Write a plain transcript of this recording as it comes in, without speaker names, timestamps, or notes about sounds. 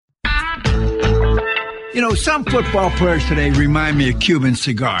You know, some football players today remind me of Cuban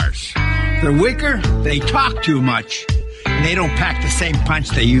cigars. They're weaker, they talk too much, and they don't pack the same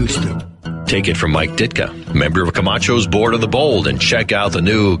punch they used to. Take it from Mike Ditka, member of Camacho's Board of the Bold, and check out the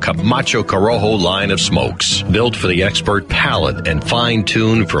new Camacho Corojo line of smokes. Built for the expert palate and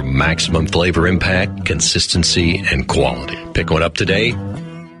fine-tuned for maximum flavor impact, consistency, and quality. Pick one up today.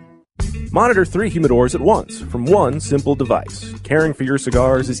 Monitor 3 humidors at once from one simple device. Caring for your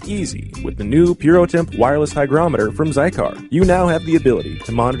cigars is easy with the new PuroTemp wireless hygrometer from Zycar. You now have the ability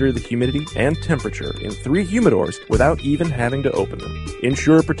to monitor the humidity and temperature in 3 humidors without even having to open them.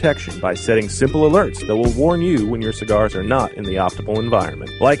 Ensure protection by setting simple alerts that will warn you when your cigars are not in the optimal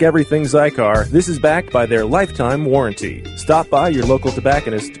environment. Like everything Zycar, this is backed by their lifetime warranty. Stop by your local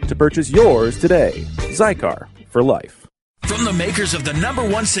tobacconist to purchase yours today. Zycar, for life. From the makers of the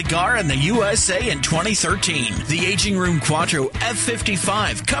 #1 cigar in the USA in 2013, the Aging Room Quattro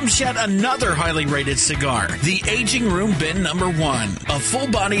F55 comes yet another highly rated cigar, the Aging Room Bin #1, a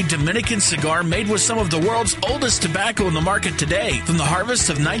full-bodied Dominican cigar made with some of the world's oldest tobacco in the market today, from the harvests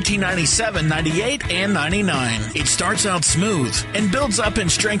of 1997, 98, and 99. It starts out smooth and builds up in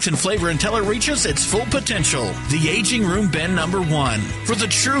strength and flavor until it reaches its full potential. The Aging Room Bin #1, for the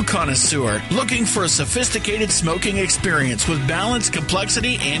true connoisseur looking for a sophisticated smoking experience with balance,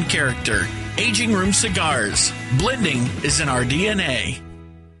 complexity, and character. Aging Room Cigars. Blending is in our DNA.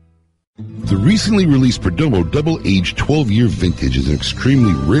 The recently released Perdomo Double-Aged 12-Year Vintage is an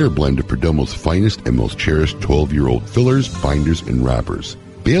extremely rare blend of Perdomo's finest and most cherished 12-year-old fillers, binders, and wrappers.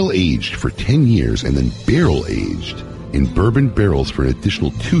 Bale-aged for 10 years and then barrel-aged in bourbon barrels for an additional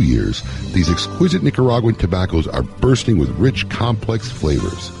 2 years, these exquisite Nicaraguan tobaccos are bursting with rich, complex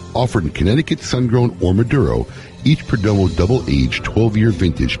flavors. Offered in Connecticut, Sun-Grown, or Maduro, each Perdomo Double-Aged 12-Year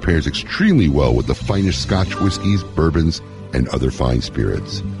Vintage pairs extremely well with the finest Scotch whiskeys, bourbons, and other fine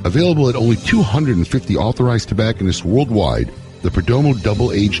spirits. Available at only 250 authorized tobacconists worldwide, the Perdomo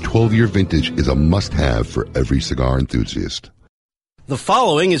Double-Aged 12-Year Vintage is a must-have for every cigar enthusiast. The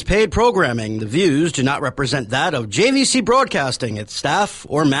following is paid programming. The views do not represent that of JVC Broadcasting, its staff,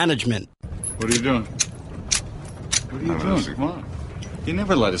 or management. What are you doing? What are you doing? Come on. You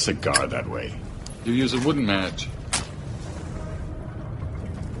never light a cigar that way. You use a wooden match.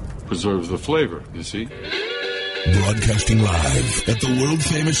 Preserves the flavor, you see? Broadcasting live at the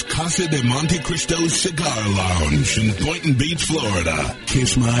world-famous Casa de Monte Cristo Cigar Lounge in Boynton Beach, Florida.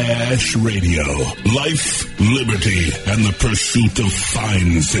 Kiss My Ash Radio. Life, liberty, and the pursuit of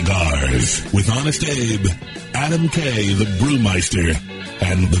fine cigars. With Honest Abe, Adam K., the Brewmeister,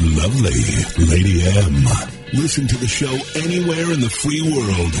 and the lovely Lady M. Listen to the show anywhere in the free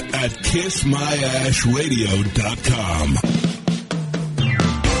world at KissMyAshRadio.com.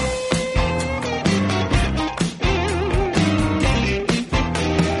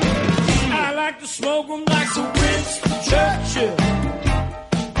 I like to smoke them like Sir Winston Churchill,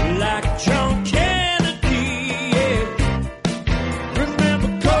 like John Kennedy, yeah.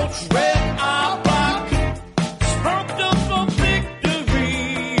 Remember Coach Red Auerbach, smoked up for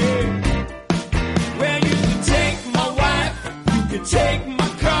victory, yeah. Well, you can take my wife, you can take my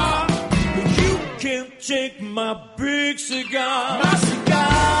car, but you can't take my big cigar. My cigar.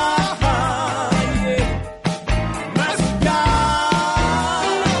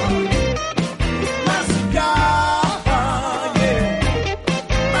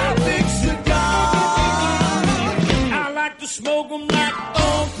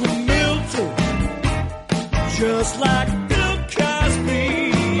 Just like Bill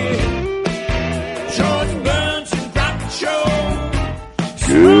Cosby, George Burns and Rock Show.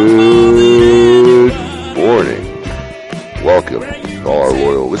 Good morning. Welcome, all our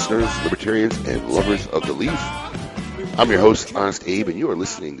loyal listeners, libertarians, and lovers of the leaf. I'm your host, Honest Abe, and you are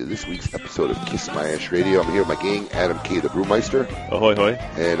listening to this week's episode of Kiss My Ash Radio. I'm here with my gang, Adam K., the Brewmeister. Ahoy, hoy.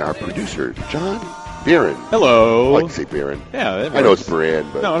 And our producer, John Barron. Hello. I like to say Barron. Yeah, I know it's Baran,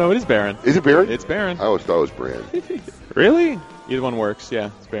 but... No, it is Barron. Is it Barron? It's Barron. I always thought it was Baran. Really? Either one works, yeah.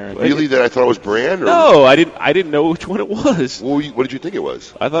 It's Barron. Really, that I thought it was Baran? Or... No, I didn't know which one it was. Well, what did you think it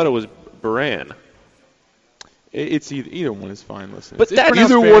was? I thought it was Baran. It's either one is fine. Listen, but that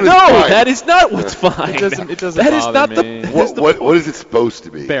either one is fine. No, that is not what's fine. It doesn't that is not me. What is it supposed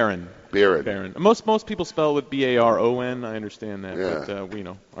to be? Baron. Baron. Most people spell it Baron. I understand that, yeah. But we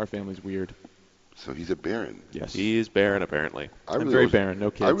know our family's weird. So he's a Baron. Yes, he is Baron apparently. I'm very Baron. No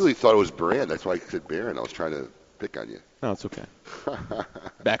kids. I really thought it was Baran. That's why I said Baron. I was trying to pick on you. No, it's okay.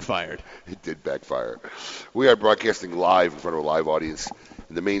 Backfired. It did backfire. We are broadcasting live in front of a live audience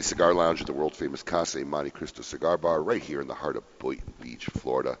in the main cigar lounge at the world-famous Casa de Monte Cristo Cigar Bar right here in the heart of Boynton Beach,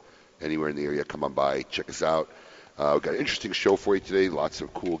 Florida. Anywhere in the area, come on by, check us out. We've got an interesting show for you today, lots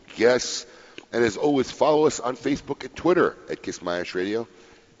of cool guests. And as always, follow us on Facebook and Twitter at Kiss My Ash Radio.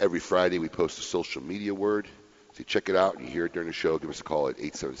 Every Friday we post a social media word. So you check it out and you hear it during the show, give us a call at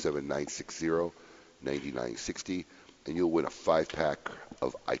 877-960-9960, and you'll win a 5-pack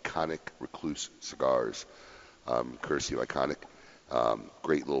of Iconic Recluse cigars, courtesy of Iconic.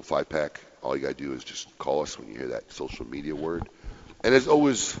 Great little 5-pack. All you got to do is just call us when you hear that social media word. And as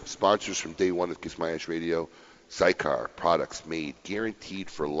always, sponsors from day one of Kiss My Ash Radio, Zycar, products made guaranteed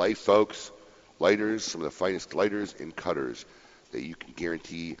for life, folks. Lighters, some of the finest lighters and cutters that you can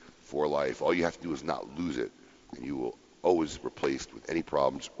guarantee for life. All you have to do is not lose it, and you will always replaced with any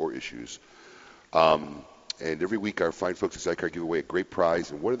problems or issues. And every week our fine folks at Zycar give away a great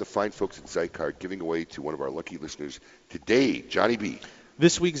prize. And what are the fine folks at Zycar giving away to one of our lucky listeners today, Johnny B?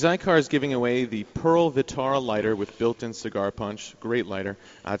 This week, Zycar is giving away the Pearl Vitara lighter with built-in cigar punch. Great lighter.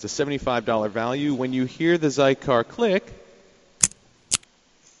 It's a $75 value. When you hear the Zycar click,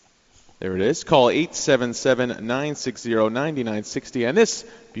 there it is. Call 877-960-9960, and this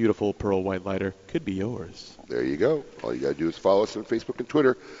beautiful pearl white lighter could be yours. There you go. All you got to do is follow us on Facebook and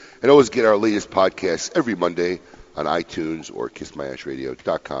Twitter. And always get our latest podcasts every Monday on iTunes or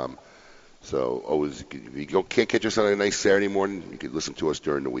KissMyAshRadio.com. So always, if you can't catch us on a nice Saturday morning, you can listen to us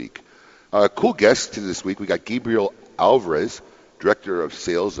during the week. Cool guests this week. We got Gabriel Alvarez, Director of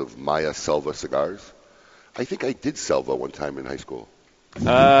Sales of Maya Selva Cigars. I think I did Selva one time in high school.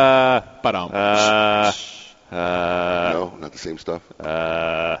 No, not the same stuff.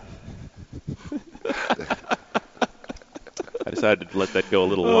 I decided to let that go a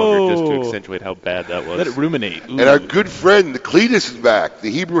little longer just to accentuate how bad that was. Let it ruminate. Ooh. And our good friend, Cletus, is back. The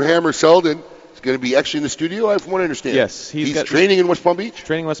Hebrew Hammer Selden is going to be actually in the studio, from what I understand. Yes. He's training in West Palm Beach?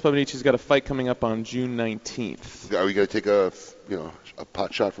 Training in West Palm Beach. He's got a fight coming up on June 19th. Are we going to take a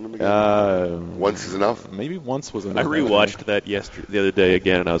pot shot from him again? Once is enough? Maybe once was enough. I rewatched that the other day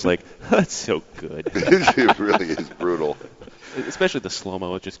again, and I was like, that's so good. It really is brutal. Especially the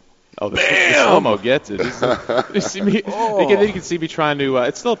slow-mo. It just... Oh, the slow-mo gets it. You see me, you can see me trying to...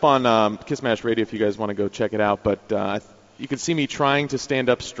 it's still up on Kiss My Ash Radio if you guys want to go check it out, but you can see me trying to stand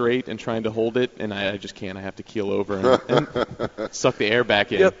up straight and trying to hold it, and I just can't. I have to keel over and suck the air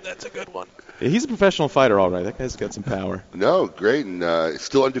back in. Yep, that's a good one. Yeah, he's a professional fighter, all right. That guy's got some power. No, great, and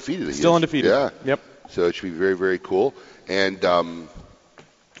still undefeated. Still undefeated. Yeah. Yep. So it should be very, very cool. And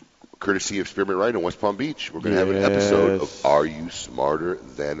courtesy of Spearmint Rhino in West Palm Beach, we're going to have an episode of Are You Smarter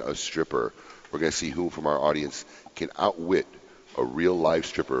Than a Stripper? We're going to see who from our audience can outwit a real live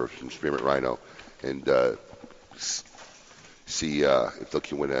stripper from Spearmint Rhino, and see if they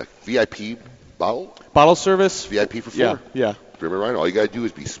can win a VIP bottle service. VIP for 4. Yeah. Spearmint Rhino. All you got to do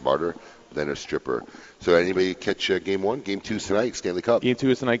is be smarter than a stripper. So anybody catch Game 1? Game 2 is tonight, Stanley Cup. Game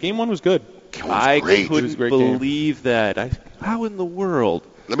 2 is tonight. Game 1 was good. I great. couldn't believe that. How in the world?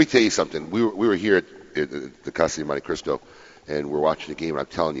 Let me tell you something. We were here at the Casa de Monte Cristo, and we're watching the game, and I'm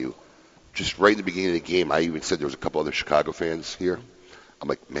telling you, just right in the beginning of the game, I even said there was a couple other Chicago fans here. I'm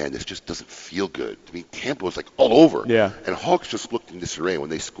like, man, this just doesn't feel good. I mean, Tampa was like all over. Yeah. And Hawks just looked in disarray. When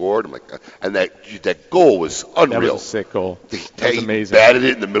they scored, I'm like, and that goal was unreal. That was a sick goal. That was amazing. Batted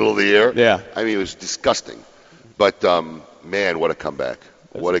it in the middle of the air. Yeah. I mean, it was disgusting. But, man, what a comeback.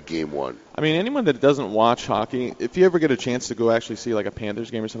 What a Game 1. I mean, anyone that doesn't watch hockey, if you ever get a chance to go actually see like a Panthers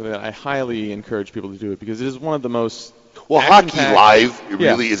game or something like that, I highly encourage people to do it because it is one of the most hockey live, it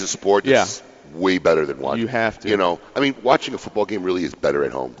really is a sport that's way better than watching. You have to. I mean, watching a football game really is better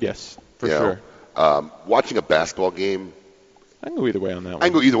at home. Yes, for sure. Watching a basketball game, I can go either way on that one. I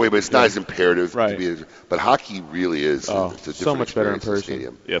can go either way, but it's not as imperative. Right. But hockey really is. It's a so much better in person.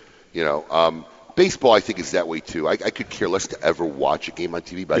 Stadium. Yep. Baseball, I think, is that way too. I could care less to ever watch a game on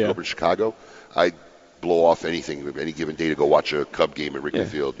TV, but I grew up in Chicago. I'd blow off anything any given day to go watch a Cub game at Wrigley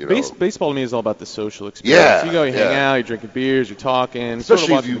Field. Baseball to me is all about the social experience. Yeah, you go, you hang out, you're drinking beers, you're talking, especially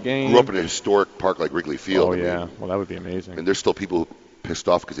sort of if you the game. grew up in a historic park like Wrigley Field. Oh yeah, well that would be amazing. And there's still people pissed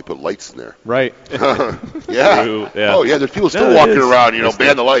off because they put lights in there. Right. Yeah. True. Yeah. Oh yeah, there's people still walking around,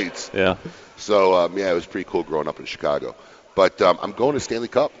 ban the lights. Yeah. So it was pretty cool growing up in Chicago. But I'm going to Stanley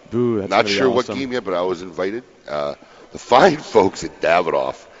Cup. Ooh, that's not sure awesome. what game yet, but I was invited. The fine folks at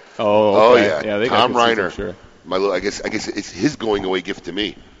Davidoff. Oh, okay. Yeah. They Tom got Reiner. Sure. I guess it's his going away gift to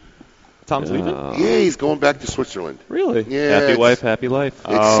me. Tom's leaving? Yeah, he's going back to Switzerland. Really? Yeah. Happy wife, happy life.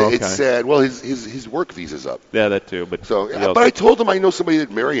 It's sad. Well, his work visa's up. Yeah, that too. But but I told him I know somebody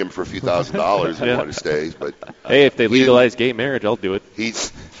that'd marry him for a few $1,000s and want to stay. But hey, if they legalize gay marriage, I'll do it.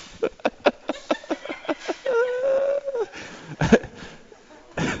 He's.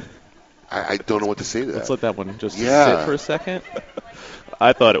 I don't know what to say to that. Let's let that one just sit for a second.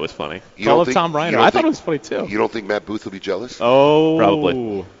 I thought it was funny. Call it Tom Reiner. I thought it was funny too. You don't think Matt Booth will be jealous? Oh,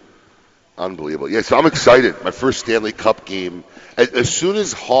 probably. Unbelievable. Yeah, so I'm excited. My first Stanley Cup game. As soon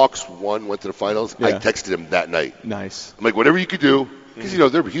as Hawks went to the finals, I texted him that night. Nice. I'm like, whatever you could do,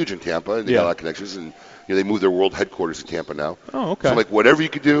 because, they're huge in Tampa, and they got a lot of connections, and they moved their world headquarters to Tampa now. Oh, okay. So I'm like, whatever you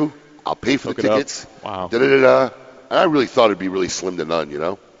could do, I'll pay for the tickets. Wow. Da-da-da-da. And I really thought it'd be really slim to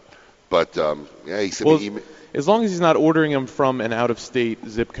none, But, he sent me an email. As long as he's not ordering them from an out-of-state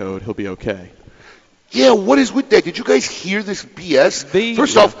zip code, he'll be okay. Yeah, what is with that? Did you guys hear this BS?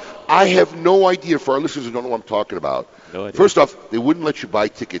 First off, I have no idea, for our listeners who don't know what I'm talking about. No idea. First off, they wouldn't let you buy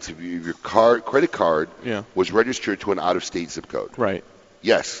tickets if your credit card was registered to an out-of-state zip code. Right.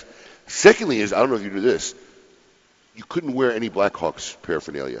 Yes. Secondly is, I don't know if you knew this, you couldn't wear any Blackhawks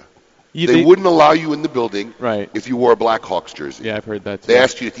paraphernalia. They wouldn't allow you in the building if you wore a Blackhawks jersey. Yeah, I've heard that too. They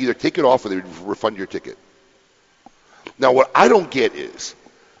asked you to either take it off or they would refund your ticket. Now, what I don't get is,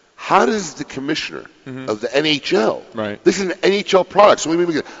 how does the commissioner of the NHL, this is an NHL product, so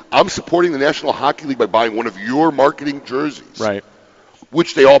I'm supporting the National Hockey League by buying one of your marketing jerseys,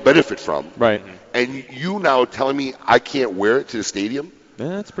 which they all benefit from, and you now telling me I can't wear it to the stadium? Yeah,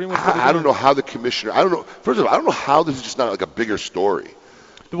 that's pretty much what I don't know how the commissioner, first of all, I don't know how this is just not like a bigger story.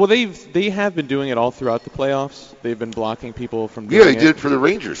 Well, they have been doing it all throughout the playoffs. They've been blocking people from doing it. Yeah, they did it for the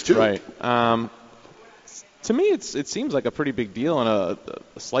Rangers, too. Right. To me, it seems like a pretty big deal and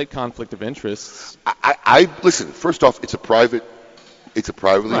a slight conflict of interest. I listen. First off, it's a privately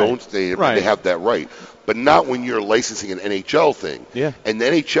owned stadium. They have that right, but not when you're licensing an NHL thing. Yeah. And the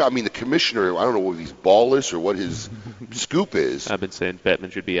NHL, the commissioner, I don't know whether he's ballless or what his scoop is. I've been saying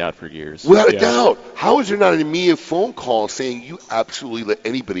Bettman should be out for years. Without a doubt. How is there not an immediate phone call saying you absolutely let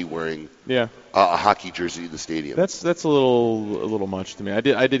anybody wearing a hockey jersey in the stadium? That's a little much to me.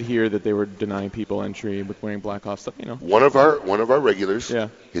 I did hear that they were denying people entry with wearing Blackhawks stuff. One of our regulars.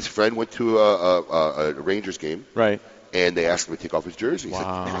 His friend went to a Rangers game. Right. And they asked him to take off his jersey. He said,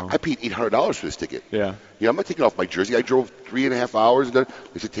 I paid $800 for this ticket. Yeah. I'm not taking off my jersey. I drove 3.5 hours. And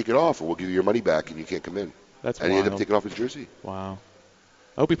they said, take it off or we'll give you your money back and you can't come in. And he ended up taking off his jersey. Wow.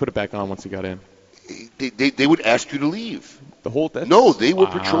 I hope he put it back on once he got in. They would ask you to leave. The whole thing? No, they were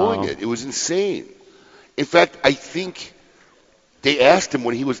patrolling it. It was insane. In fact, I think they asked him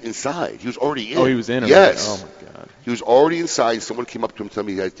when he was inside. He was already in. Oh, he was in? Yes. Oh, my God. He was already inside. Someone came up to him and told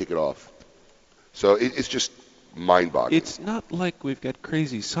him he had to take it off. So it's just mind-boggling. It's not like we've got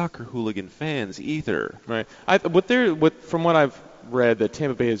crazy soccer hooligan fans either. Right. From what I've read, that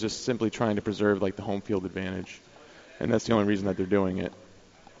Tampa Bay is just simply trying to preserve the home field advantage, and that's the only reason that they're doing it.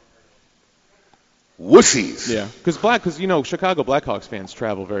 Wussies. Yeah, because Chicago Blackhawks fans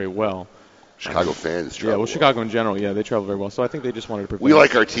travel very well. Chicago fans travel. Yeah, well, Chicago in general, they travel very well. So I think they just wanted to prevent. We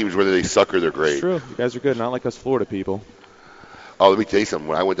like our teams whether they suck or they're great. It's true. You guys are good, not like us Florida people. Oh, let me tell you something.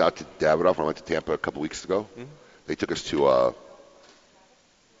 When I went out to Davidoff, when I went to Tampa a couple weeks ago, they took us to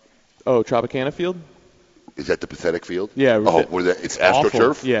Tropicana Field? Is that the pathetic field? Yeah. It's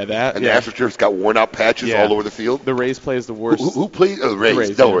AstroTurf? Yeah, that. And the AstroTurf's got worn-out patches all over the field? The Rays plays the worst. Who plays? Oh, the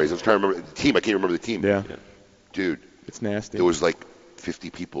Rays. Devil Rays. I was trying to remember the team. I can't remember the team. Yeah. Dude. It's nasty. There was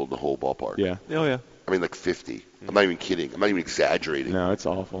 50 people in the whole ballpark. Yeah. Oh, yeah. 50. I'm not even kidding. I'm not even exaggerating. No, it's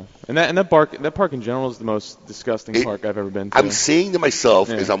awful. And that park in general is the most disgusting park I've ever been to. I'm saying to myself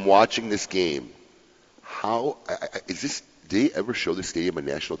as I'm watching this game, did they ever show this stadium on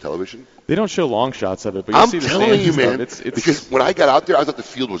national television? They don't show long shots of it, but you see the stands. I'm telling you, man. Because when I got out there, I thought the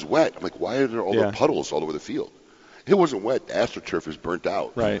field was wet. I'm like, why are there all the puddles all over the field? It wasn't wet. The AstroTurf is burnt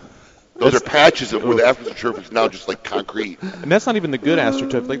out. Right. Those are patches of where the AstroTurf is now just concrete. And that's not even the good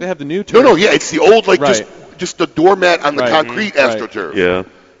AstroTurf. They have the new turf. No, it's the old just the doormat on the concrete AstroTurf. Yeah.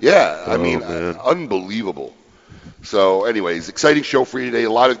 Yeah, unbelievable. So, anyways, exciting show for you today. A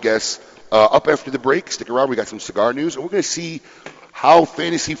lot of guests. Up after the break, stick around. We got some cigar news, and we're going to see how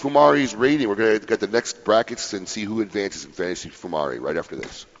Fantasy Fumari is rating. We're going to get the next brackets and see who advances in Fantasy Fumari right after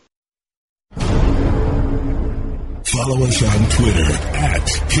this. Follow us on Twitter at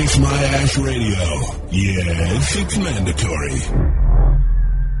KissMyAssRadio. Yes, it's mandatory.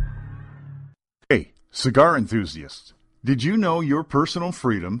 Hey, cigar enthusiasts. Did you know your personal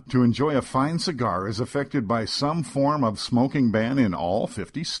freedom to enjoy a fine cigar is affected by some form of smoking ban in all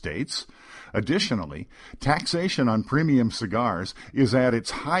 50 states? Additionally, taxation on premium cigars is at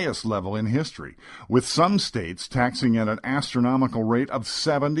its highest level in history, with some states taxing at an astronomical rate of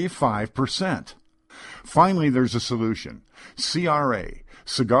 75%. Finally, there's a solution. CRA,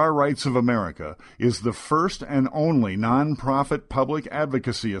 Cigar Rights of America, is the first and only non-profit public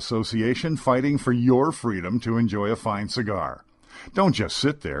advocacy association fighting for your freedom to enjoy a fine cigar. Don't just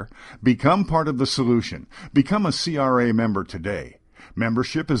sit there. Become part of the solution. Become a CRA member today.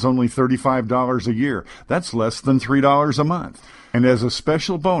 Membership is only $35 a year. That's less than $3 a month. And as a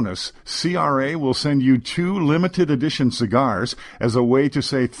special bonus, CRA will send you 2 limited edition cigars as a way to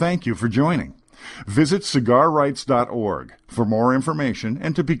say thank you for joining. Visit cigarrights.org for more information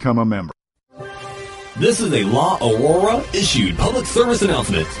and to become a member. This is a La Aurora issued public service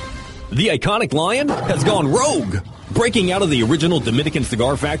announcement. The iconic lion has gone rogue. Breaking out of the original Dominican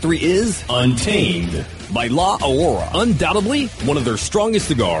cigar factory is Untamed by La Aurora. Undoubtedly, one of their strongest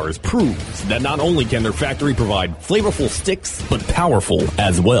cigars proves that not only can their factory provide flavorful sticks, but powerful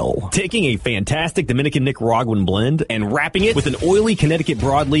as well. Taking a fantastic Dominican Nicaraguan blend and wrapping it with an oily Connecticut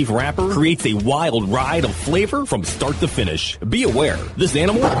broadleaf wrapper creates a wild ride of flavor from start to finish. Be aware, this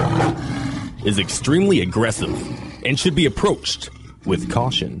animal is extremely aggressive and should be approached with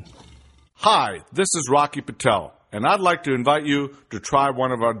caution. Hi, this is Rocky Patel, and I'd like to invite you to try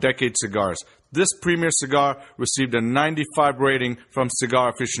one of our Decade cigars. This premier cigar received a 95 rating from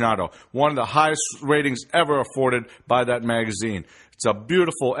Cigar Aficionado, one of the highest ratings ever afforded by that magazine. It's a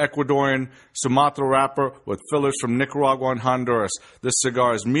beautiful Ecuadorian Sumatra wrapper with fillers from Nicaragua and Honduras. This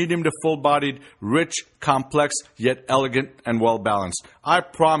cigar is medium to full-bodied, rich, complex, yet elegant and well-balanced. I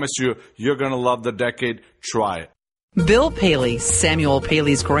promise you, you're going to love the Decade. Try it. Bill Paley, Samuel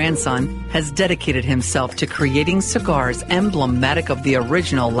Paley's grandson, has dedicated himself to creating cigars emblematic of the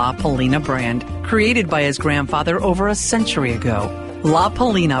original La Polina brand, created by his grandfather over a century ago. La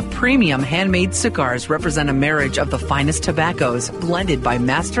Polina premium handmade cigars represent a marriage of the finest tobaccos blended by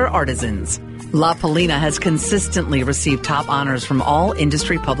master artisans. La Polina has consistently received top honors from all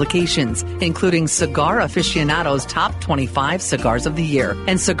industry publications, including Cigar Aficionado's Top 25 Cigars of the Year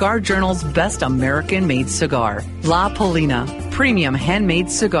and Cigar Journal's Best American-Made Cigar. La Polina, premium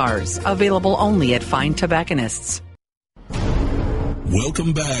handmade cigars, available only at fine tobacconists.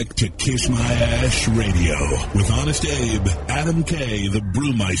 Welcome back to Kiss My Ash Radio with Honest Abe, Adam K., the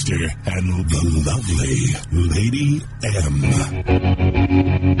Brewmeister, and the lovely Lady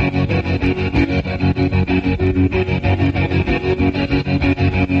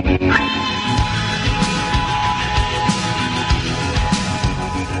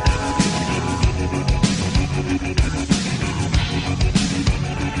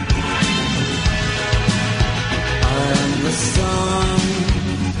I'm the sun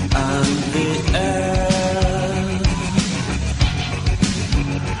and the air,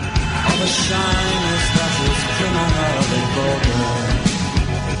 all the shyness that is criminally vulgar.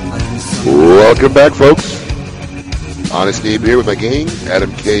 Welcome back, folks. Honest Abe here with my gang,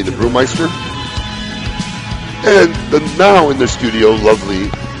 Adam K., the Brewmeister, and the now in the studio, lovely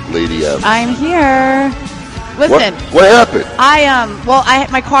Lady M. I'm here. Listen. What happened?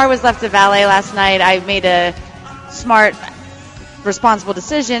 My car was left at valet last night. I made a smart, responsible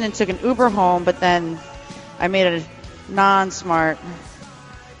decision and took an Uber home, but then I made a non-smart,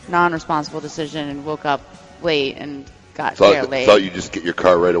 non-responsible decision and woke up late and got there late. Thought you'd just get your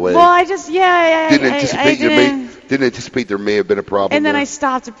car right away. Well, I just, Didn't anticipate there may have been a problem. And then there? I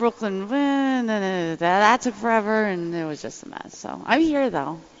stopped at Brooklyn, and then that took forever, and it was just a mess. So I'm here,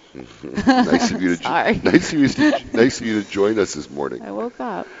 though. Nice of you to join us this morning. I woke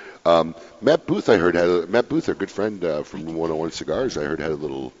up. Matt Booth, Matt Booth, our good friend from 101 Cigars, I heard had a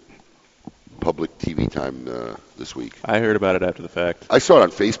little public TV time this week. I heard about it after the fact. I saw it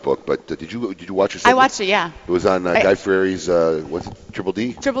on Facebook, but did you watch it? I watched it, yeah. It was on Guy Fieri's what's it, Triple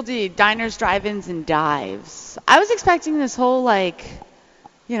D? Triple D, Diners, Drive-Ins, and Dives. I was expecting this whole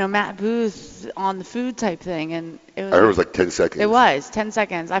Matt Booth on the food type thing, and it was. I heard it was like 10 seconds. It was 10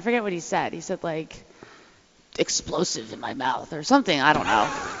 seconds. I forget what he said. He said explosive in my mouth or something. I don't know.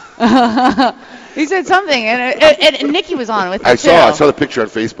 He said something, and Nikki was on with it. I saw the picture on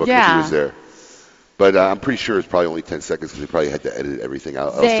Facebook. Yeah. Nikki was there. But I'm pretty sure it's probably only 10 seconds because they probably had to edit everything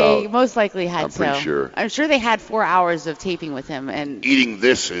out. They most likely had to. I'm pretty sure. I'm sure they had 4 hours of taping with him. And eating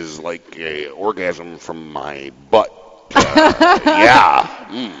this is like a orgasm from my butt. Yeah.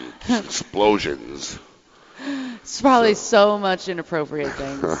 Explosions. It's probably so much inappropriate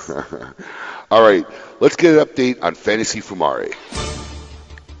things. All right. Let's get an update on Fantasy Fumare.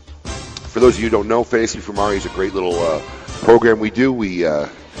 For those of you who don't know, Fantasy Fumare is a great little program we do. We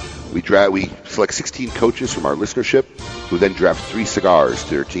select 16 coaches from our listenership who then draft 3 cigars to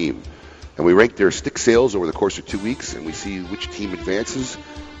their team. And we rank their stick sales over the course of 2 weeks, and we see which team advances.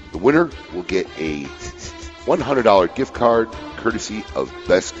 The winner will get a $100 gift card courtesy of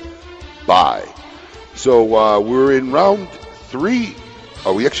Best Buy. So we're in round 3.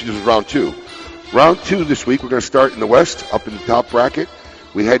 Oh, we actually just round 2. Round 2 this week, we're going to start in the West, up in the top bracket.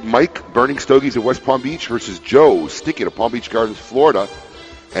 We had Mike Burning Stogies at West Palm Beach versus Joe Stickett at Palm Beach Gardens, Florida.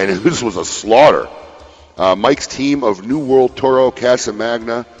 And this was a slaughter. Mike's team of New World Toro, Casa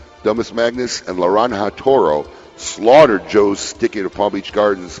Magna, Dumas Magnus, and Laranja Toro slaughtered Joe's Stickit of Palm Beach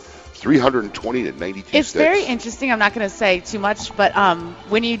Gardens 320 to 92 It's sticks. very interesting. I'm not going to say too much, but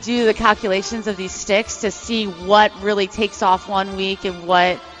when you do the calculations of these sticks to see what really takes off one week and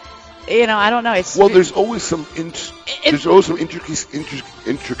what, I don't know. Well, there's always some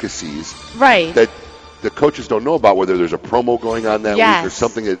intricacies right that the coaches don't know about, whether there's a promo going on that week or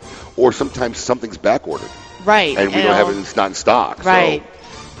something or sometimes something's back ordered. Right. And we don't have it, it's not in stock. Right. So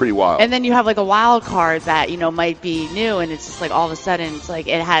pretty wild. And then you have like a wild card that, might be new, and it's just like all of a sudden it's like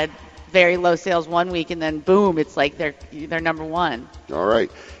it had very low sales one week and then boom, it's like they're number one. All right.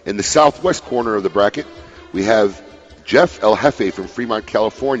 In the southwest corner of the bracket, we have Jeff El Jefe from Fremont,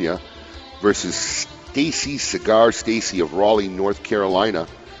 California versus Stacy Cigar Stacy of Raleigh, North Carolina.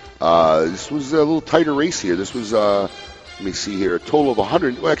 This was a little tighter race here. This was, let me see here, a total of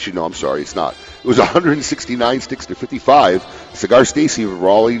 100. Well, actually, no, I'm sorry, it's not. It was 169 sticks to 55. Cigar Stacy of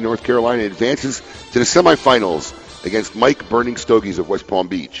Raleigh, North Carolina advances to the semifinals against Mike Burning Stogies of West Palm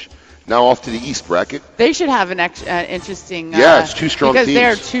Beach. Now off to the East bracket. They should have an interesting. It's two strong because teams.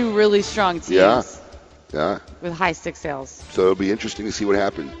 Because they're two really strong teams. Yeah. With high stick sales. So it'll be interesting to see what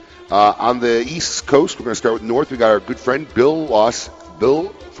happens. On the East Coast, we're going to start with North. We got our good friend Bill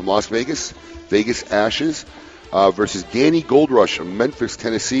from Las Vegas, Vegas Ashes, versus Danny Goldrush from Memphis,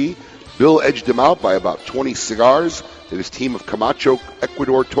 Tennessee. Bill edged him out by about 20 cigars. And his team of Camacho,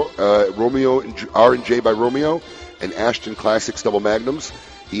 Ecuador, Romeo, R&J by Romeo, and Ashton Classics Double Magnums.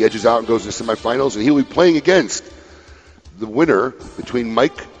 He edges out and goes to the semifinals, and he'll be playing against the winner between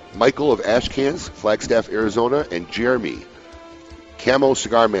Michael of Ashcans, Flagstaff, Arizona, and Jeremy Camo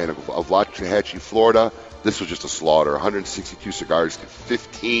Cigar Man of Waxahachie, Florida. This was just a slaughter, 162 cigars to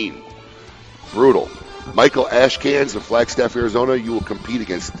 15. Brutal. Michael Ashcans of Flagstaff, Arizona, you will compete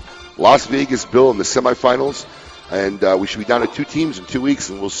against Las Vegas Bill in the semifinals, and we should be down to 2 teams in 2 weeks,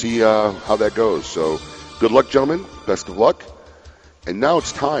 and we'll see how that goes. So good luck, gentlemen. Best of luck. And now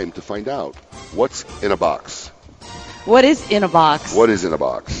it's time to find out what's in a box. What is in a box? What is in a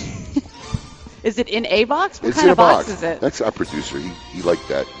box? Is it in a box? What it's kind in of a box is it? That's our producer. He liked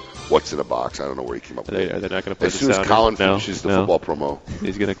that. What's in a box? I don't know where he came up with it. Are they not going to play as the soon as sound? Colin finishes the football promo.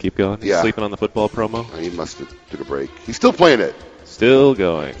 He's going to keep going? Yeah. Sleeping on the football promo? He must have took a break. He's still playing it. Still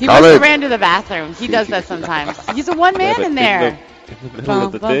going. He must have ran to the bathroom. He does that sometimes. He's a one man in there. In the middle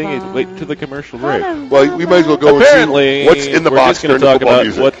of the thing, wait to the commercial break. Well, we might as well go Apparently, and see what's in the box during the talk football about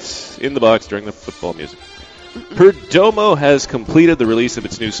music. What's in the box during the football music. Perdomo has completed the release of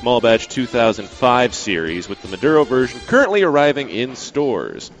its new small batch 2005 series, with the Maduro version currently arriving in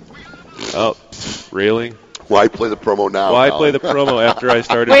stores. Oh, really? Why play the promo now? Why Colin? play the promo after I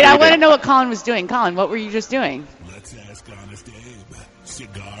started? Wait, I reading? want to know what Colin was doing. Colin, what were you just doing? Let's ask Honest Abe.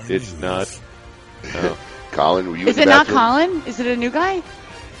 Cigar It's news. not. No. Colin, were you Is in it the not bathroom? Colin? Is it a new guy?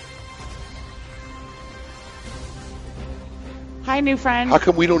 Hi, new friend. How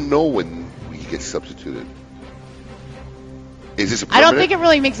come we don't know when we get substituted? Is this a I permanent? don't think it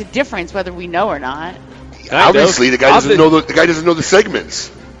really makes a difference whether we know or not. Obviously, the guy doesn't know the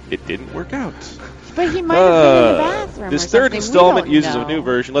segments. It didn't work out. But he might have been in the bathroom. This or third something. installment We don't uses know. a new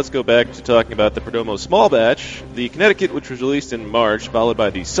version. Let's go back to talking about the Perdomo Small Batch. The Connecticut, which was released in March, followed by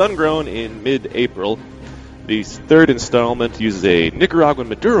the Sun-Grown in mid-April. The third installment uses a Nicaraguan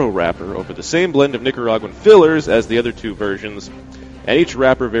Maduro wrapper over the same blend of Nicaraguan fillers as the other two versions. And each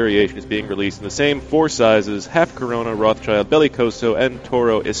wrapper variation is being released in the same 4 sizes: Half Corona, Rothschild, Bellicoso, and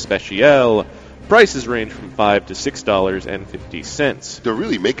Toro Especial. Prices range from $5 to $6.50. They're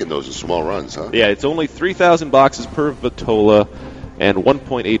really making those in small runs, huh? Yeah, it's only 3,000 boxes per Vitola and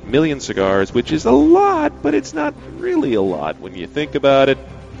 1.8 million cigars, which is a lot, but it's not really a lot when you think about it.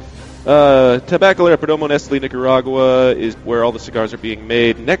 Tabacalera Perdomo Nestle Nicaragua is where all the cigars are being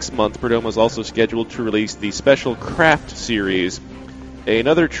made. Next month, Perdomo is also scheduled to release the Special Craft Series,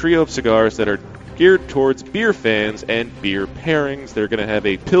 another trio of cigars that are geared towards beer fans and beer pairings. They're going to have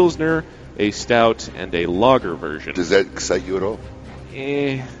a Pilsner, a Stout, and a Lager version. Does that excite you at all?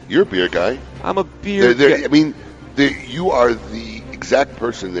 Eh. You're a beer guy. I'm a beer guy. I mean, you are the exact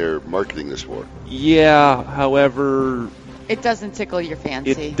person they're marketing this for. Yeah, however... It doesn't tickle your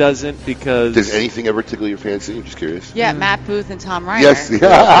fancy. It doesn't because... Does anything ever tickle your fancy? I'm just curious. Yeah, Matt Booth and Tom Reiner. Yes. He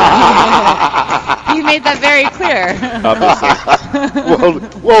made that very clear.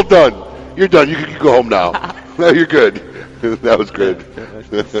 well done. You're done. You can go home now. No, you're good. That was good.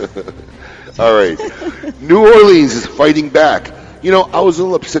 All right. New Orleans is fighting back. You know, I was a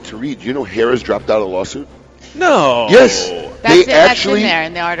little upset to read. You know Harris dropped out of the lawsuit? No. Yes. That's in there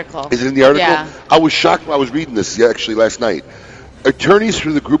in the article. Is it in the article? Yeah. I was shocked when I was reading this actually last night. Attorneys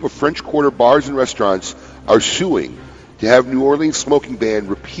for the group of French Quarter bars and restaurants are suing to have New Orleans' smoking ban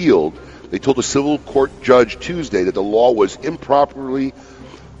repealed. They told a civil court judge Tuesday that the law was improperly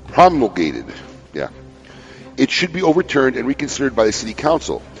promulgated. Yeah. It should be overturned and reconsidered by the city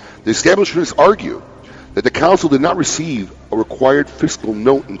council. The establishments argue that the council did not receive a required fiscal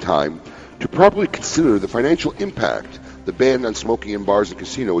note in time to properly consider the financial impact the ban on smoking in bars and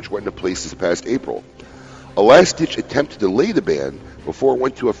casinos, which went into place this past April. A last-ditch attempt to delay the ban before it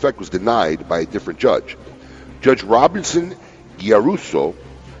went into effect was denied by a different judge. Judge Robinson Giarrusso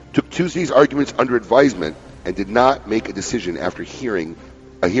took Tuesday's arguments under advisement and did not make a decision after a hearing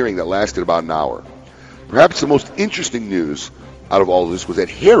that lasted about an hour. Perhaps the most interesting news out of all of this was that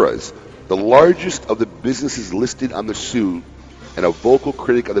Harrah's, the largest of the businesses listed on the suit and a vocal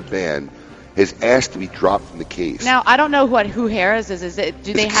critic of the ban, has asked to be dropped from the case. Now, I don't know who Harrah's is. Is it?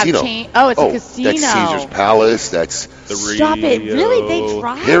 Do they have chain? Oh, it's a casino. That's Caesar's Palace. That's the Stop it! Really? They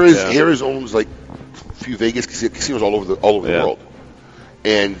tried. Harrah's owns like a few Vegas casinos all over the world,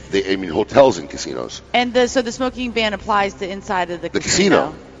 and hotels and casinos. And so the smoking ban applies to inside of the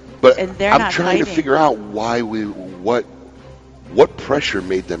casino. But and they're I'm not trying fighting. to figure out what pressure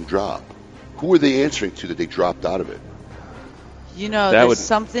made them drop. Who were they answering to that they dropped out of it? There's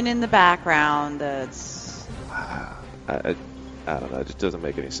something in the background that's... I don't know. It just doesn't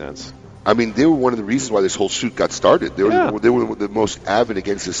make any sense. I mean, they were one of the reasons why this whole suit got started. They were the most avid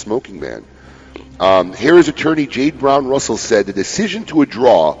against the smoking ban. Harrah's attorney Jade Brown Russell said the decision to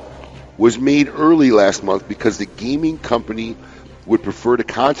withdraw was made early last month because the gaming company would prefer to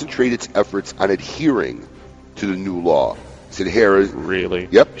concentrate its efforts on adhering to the new law. Said Harrah's. Really?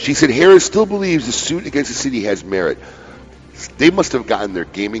 Yep. She said Harrah's still believes the suit against the city has merit. They must have gotten their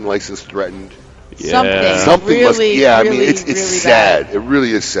gaming license threatened. Yeah. Something really, must. Yeah, really, I mean, it's really sad. bad. It really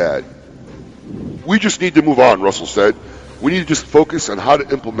is sad. We just need to move on, Russell said. We need to just focus on how to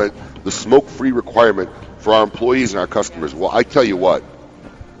implement the smoke-free requirement for our employees and our customers. Well, I tell you what,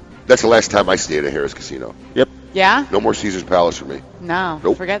 that's the last time I stay at a Harrah's casino. Yep. Yeah? No more Caesar's Palace for me. No,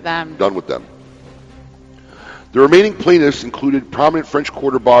 Nope. forget them. Done with them. The remaining plaintiffs included prominent French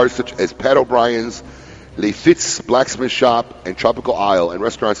Quarter bars such as Pat O'Brien's, Les Fitz Blacksmith Shop, and Tropical Isle, and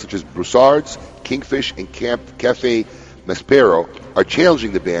restaurants such as Broussard's, Kingfish, and Cafe Maspero are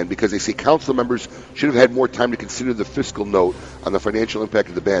challenging the ban because they say council members should have had more time to consider the fiscal note on the financial impact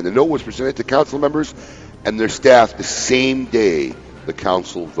of the ban. The note was presented to council members and their staff the same day the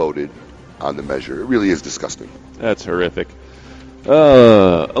council voted on the measure. It really is disgusting. That's horrific.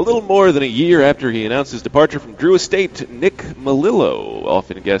 A little more than a year after he announced his departure from Drew Estate, Nick Melillo,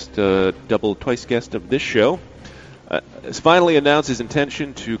 often twice guest of this show, has finally announced his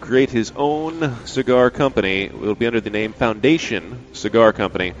intention to create his own cigar company. It will be under the name Foundation Cigar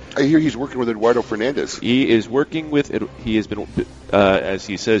Company. I hear he's working with Eduardo Fernandez. He is working with, he has been, as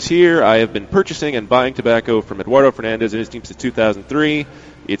he says here, I have been purchasing and buying tobacco from Eduardo Fernandez and his team since 2003.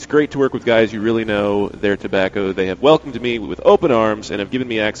 It's great to work with guys who really know their tobacco. They have welcomed me with open arms and have given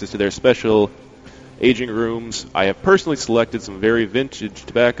me access to their special aging rooms. I have personally selected some very vintage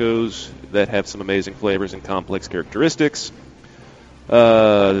tobaccos that have some amazing flavors and complex characteristics.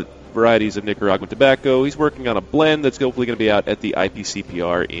 Varieties of Nicaraguan tobacco. He's working on a blend that's hopefully going to be out at the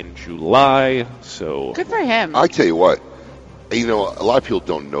IPCPR in July. So good for him. I tell you what, a lot of people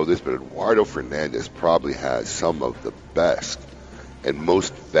don't know this, but Eduardo Fernandez probably has some of the best and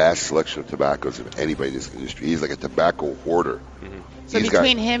most vast selection of tobaccos of anybody in this industry. He's like a tobacco hoarder. Mm-hmm. So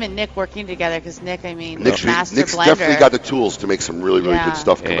between him and Nick working together, because Nick's Nick's blender. definitely got the tools to make some really, really good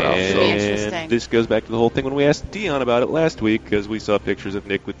stuff coming out. So. And this goes back to the whole thing when we asked Dion about it last week, because we saw pictures of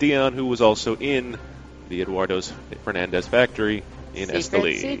Nick with Dion, who was also in the Eduardo Fernandez factory in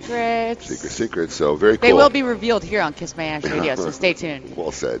Esteli. Secrets. So very cool. They will be revealed here on Kiss My Ash Radio, so stay tuned.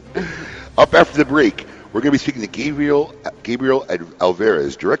 Well said. Up after the break, we're going to be speaking to Gabriel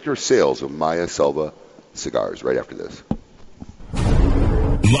Alvarez, Director of Sales of Maya Selva Cigars, right after this.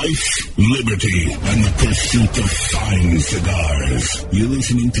 Life, liberty, and the pursuit of fine cigars. You're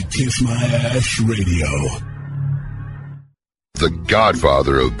listening to Kiss My Ash Radio. The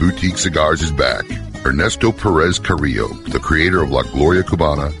godfather of boutique cigars is back. Ernesto Perez Carrillo, the creator of La Gloria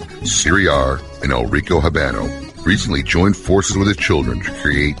Cubana, Siriar, and El Rico Habano, recently joined forces with his children to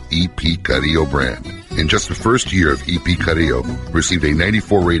create E.P. Carrillo brand. In just the first year of E.P. Carrillo, received a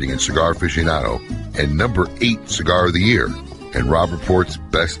 94 rating in Cigar Aficionado and number 8 Cigar of the Year, and Rob Report's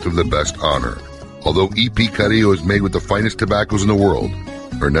Best of the Best honor. Although E.P. Carrillo is made with the finest tobaccos in the world,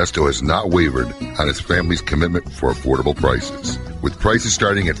 Ernesto has not wavered on his family's commitment for affordable prices. With prices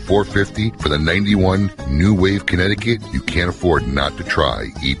starting at $4.50 for the 91 New Wave Connecticut, you can't afford not to try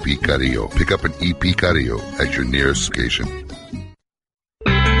E.P. Carrillo. Pick up an E.P. Carrillo at your nearest location.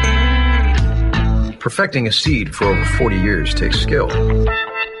 Perfecting a seed for over 40 years takes skill. Then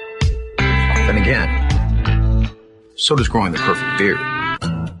again, so does growing the perfect beard.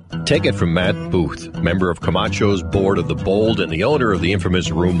 Take it from Matt Booth, member of Camacho's Board of the Bold and the owner of the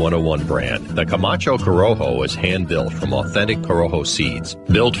infamous Room 101 brand. The Camacho Corojo is hand-built from authentic Corojo seeds,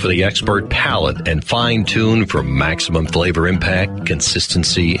 built for the expert palate and fine-tuned for maximum flavor impact,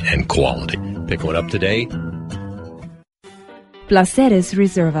 consistency, and quality. Pick one up today. Placeres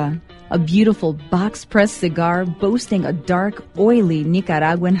Reserva, a beautiful box-pressed cigar boasting a dark, oily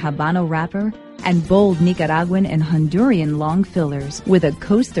Nicaraguan Habano wrapper and bold Nicaraguan and Honduran long fillers with a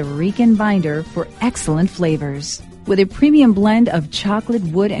Costa Rican binder for excellent flavors. With a premium blend of chocolate,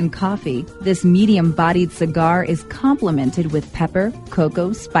 wood, and coffee, this medium-bodied cigar is complemented with pepper,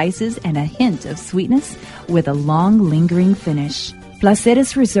 cocoa, spices, and a hint of sweetness with a long, lingering finish.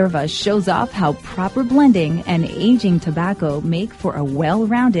 Placeres Reserva shows off how proper blending and aging tobacco make for a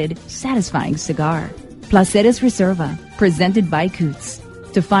well-rounded, satisfying cigar. Placeres Reserva, presented by Coots.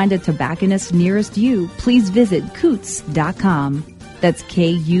 To find a tobacconist nearest you, please visit Coots.com. That's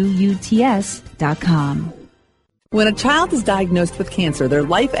KUUTS.com. When a child is diagnosed with cancer, their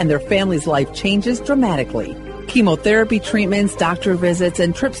life and their family's life changes dramatically. Chemotherapy treatments, doctor visits,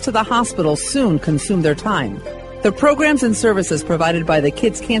 and trips to the hospital soon consume their time. The programs and services provided by the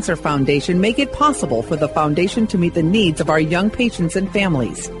Kids Cancer Foundation make it possible for the foundation to meet the needs of our young patients and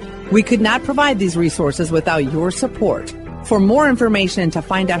families. We could not provide these resources without your support. For more information and to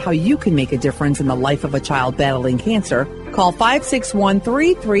find out how you can make a difference in the life of a child battling cancer, call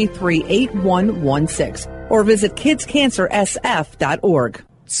 561-333-8116 or visit kidscancersf.org.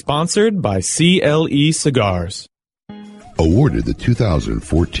 Sponsored by CLE Cigars. Awarded the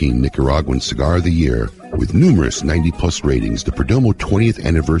 2014 Nicaraguan Cigar of the Year with numerous 90-plus ratings, the Perdomo 20th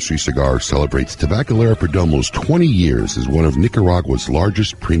Anniversary Cigar celebrates Tabacalera Perdomo's 20 years as one of Nicaragua's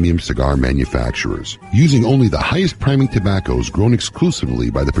largest premium cigar manufacturers. Using only the highest priming tobaccos grown exclusively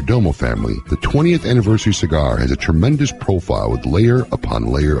by the Perdomo family, the 20th Anniversary Cigar has a tremendous profile with layer upon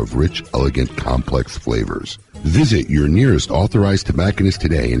layer of rich, elegant, complex flavors. Visit your nearest authorized tobacconist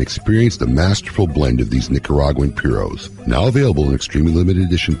today and experience the masterful blend of these Nicaraguan puros. Now available in extremely limited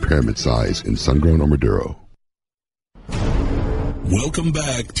edition pyramid size in sun-grown or Maduro. Welcome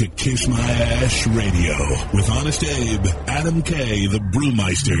back to Kiss My Ash Radio with Honest Abe, Adam K., the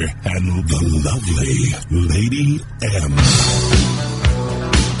Brewmeister, and the lovely Lady M.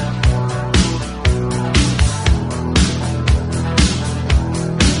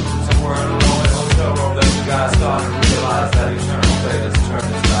 Guys starting to realize that eternal fate has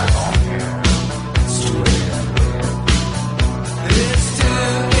turned its back on here.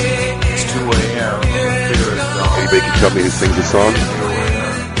 It's 2 a.m. Anybody can tell me who sings a song?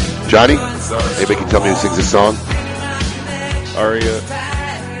 Johnny? Anybody can tell me who sings a song? Aria.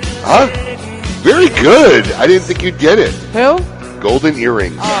 Huh? Very good. I didn't think you'd get it. Who? Golden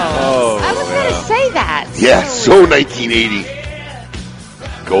Earrings. Oh, I was going to say that. Yeah, so 1980.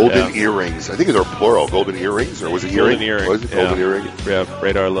 Golden Earrings. I think they're plural. Golden Earrings? Or was it Golden earring? Earring. Was it Golden Earring? Yeah,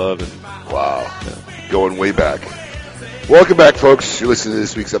 Radar Love. Wow. Yeah. Going way back. Welcome back, folks. You're listening to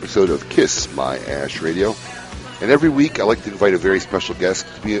this week's episode of Kiss My Ash Radio. And every week, I like to invite a very special guest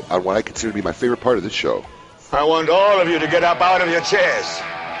to be on what I consider to be my favorite part of this show. I want all of you to get up out of your chairs.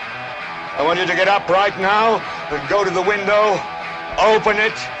 I want you to get up right now and go to the window, open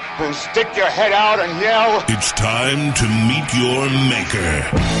it, and stick your head out and yell. It's time to meet your maker.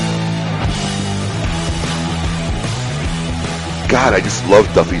 God, I just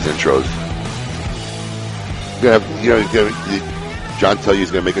love Duffy's intros. John tell you he's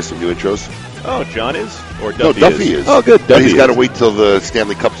going to make us some new intros? Oh, John is? Or Duffy? No, Duffy is. Oh, good. But he's got to wait till the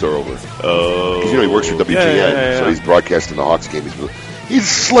Stanley Cups are over. Oh. Because, he works for WGN, so he's broadcasting the Hawks game. He's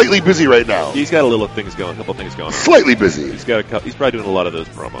slightly busy right now. He's got a couple things going on. Slightly busy. He's probably doing a lot of those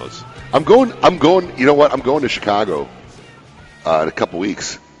promos. I'm going, you know what? I'm going to Chicago in a couple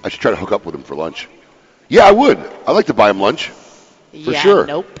weeks. I should try to hook up with him for lunch. Yeah, I would. I'd like to buy him lunch. For sure.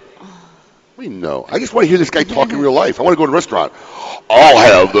 Nope. What do you know? I just want to hear this guy talk in real life. I want to go to a restaurant. I'll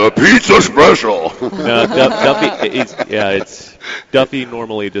have the pizza special. No, Duffy, Duffy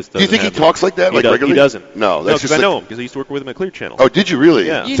normally just doesn't. Do you think he talks like that, regularly? He doesn't. No, that's just I know him, because I used to work with him at Clear Channel. Oh, did you really?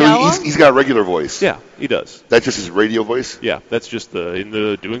 Yeah. He's got a regular voice. Yeah, he does. That's just his radio voice? Yeah, that's just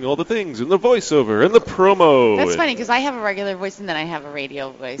doing all the things, and the voiceover, and the promo. That's funny, because I have a regular voice and then I have a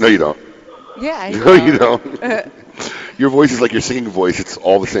radio voice. No, you don't. Yeah, I do. No, you don't. Your voice is like your singing voice. It's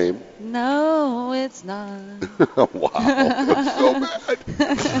all the same. No, it's not. Wow, that's so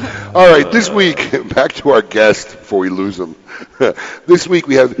bad. All right, this week, back to our guest before we lose him. This week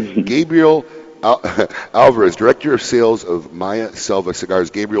we have Gabriel Alvarez, Director of Sales of Maya Selva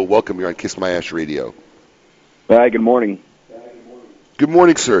Cigars. Gabriel, welcome here on Kiss My Ash Radio. Hi, good morning. Good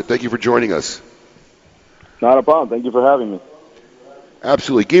morning, sir. Thank you for joining us. Not a problem. Thank you for having me.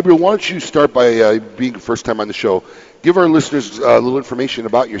 Absolutely. Gabriel, why don't you start by being the first time on the show. Give our listeners a little information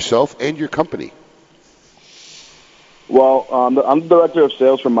about yourself and your company. Well, I'm the Director of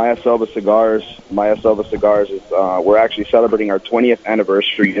Sales for Maya Selva Cigars. Maya Selva Cigars is, we're actually celebrating our 20th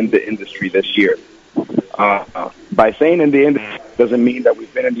anniversary in the industry this year. By saying in the industry doesn't mean that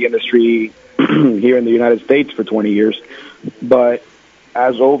we've been in the industry here in the United States for 20 years, but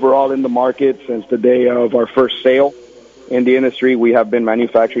as overall in the market since the day of our first sale in the industry, we have been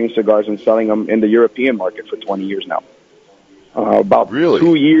manufacturing cigars and selling them in the European market for 20 years now. About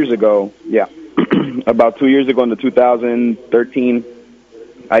 2 years ago, about 2 years ago in the 2013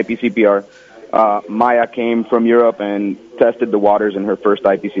 IPCPR, Maya came from Europe and tested the waters in her first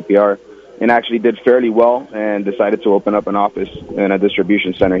IPCPR and actually did fairly well and decided to open up an office and a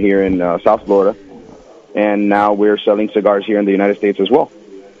distribution center here in South Florida. And now we're selling cigars here in the United States as well.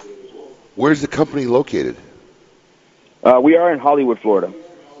 Where's the company located? We are in Hollywood, Florida.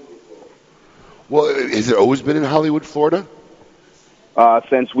 Well, has it always been in Hollywood, Florida?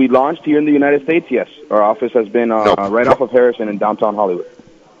 Since we launched here in the United States, yes. Our office has been right off of Harrison in downtown Hollywood.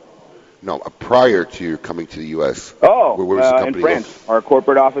 No, prior to your coming to the U.S. Oh, where was the company in France. Our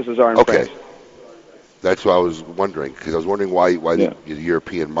corporate offices are in France. That's what I was wondering, because I was wondering why the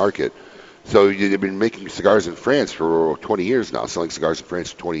European market. So you've been making cigars in France for 20 years now, selling cigars in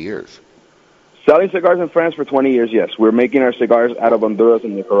France for 20 years. Selling cigars in France for 20 years, yes. We're making our cigars out of Honduras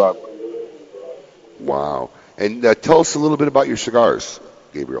and Nicaragua. Wow. And tell us a little bit about your cigars,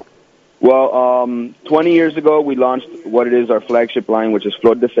 Gabriel. Well, 20 years ago, we launched what it is our flagship line, which is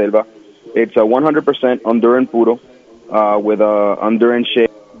Flor de Selva. It's a 100% Honduran puro with a Honduran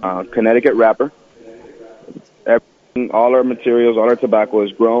shaped Connecticut wrapper. All our materials, all our tobacco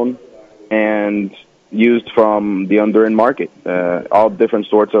is grown and used from the Honduran market. All different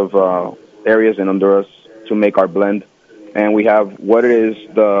sorts of areas in Honduras to make our blend. And we have what it is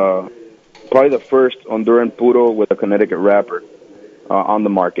probably the first Honduran puro with a Connecticut wrapper on the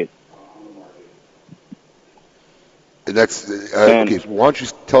market. And that's okay. So why don't you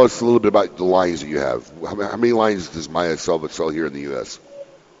tell us a little bit about the lines that you have? How many lines does Maya Selva sell here in the U.S.?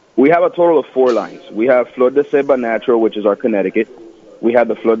 We have a total of 4 lines. We have Flor de Selva Natural, which is our Connecticut. We have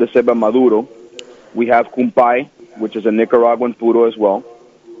the Flor de Selva Maduro. We have Cumpay, which is a Nicaraguan puro as well.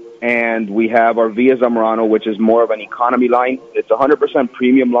 And we have our Villa Zamorano, which is more of an economy line. It's 100%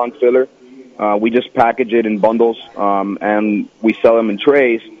 premium long filler. We just package it in bundles, and we sell them in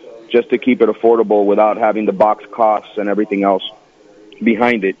trays just to keep it affordable without having the box costs and everything else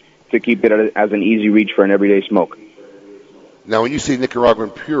behind it to keep it as an easy reach for an everyday smoke. Now, when you say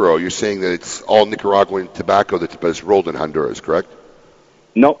Nicaraguan puro, you're saying that it's all Nicaraguan tobacco that's rolled in Honduras, correct?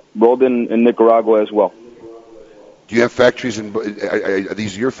 No, rolled in Nicaragua as well. Do you have factories are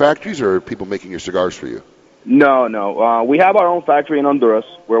these your factories, or are people making your cigars for you? No. We have our own factory in Honduras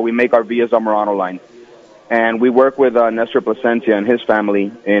where we make our Villa Zamorano line. And we work with Nestor Plasencia and his family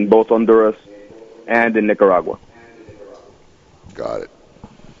in both Honduras and in Nicaragua. Got it.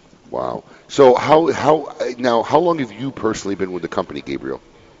 Wow. So how long have you personally been with the company, Gabriel?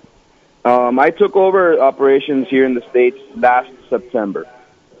 I took over operations here in the States last September,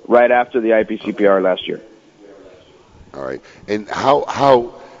 right after the IPCPR last year. All right. And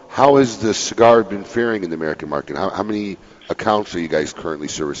how has the cigar been faring in the American market? How many accounts are you guys currently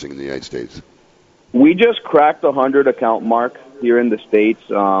servicing in the United States? We just cracked the 100 account mark here in the States.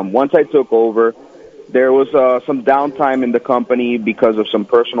 Once I took over, there was some downtime in the company because of some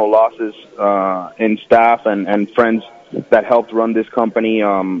personal losses in staff and friends that helped run this company.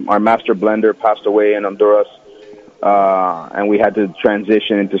 Our master blender passed away in Honduras, and we had to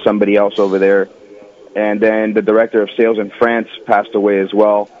transition into somebody else over there. And then the director of sales in France passed away as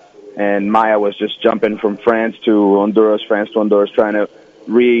well. And Maya was just jumping from France to Honduras, trying to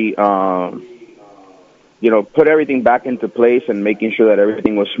put everything back into place and making sure that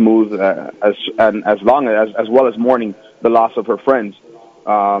everything was smooth as well as mourning the loss of her friends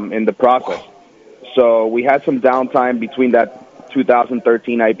in the process. So we had some downtime between that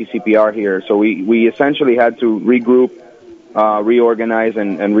 2013 IPCPR here. So we essentially had to regroup, reorganize,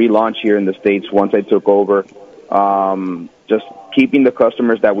 and relaunch here in the States once I took over. Just keeping the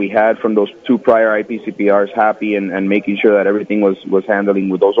customers that we had from those 2 prior IPCPRs happy and making sure that everything was handling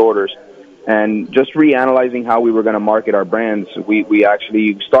with those orders. And just reanalyzing how we were going to market our brands. We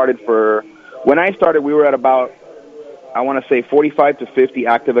actually started when I started, we were at about, I want to say 45 to 50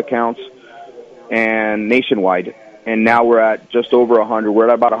 active accounts and nationwide. and now we're at just over 100. We're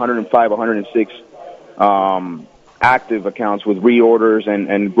at about 105, 106 active accounts with reorders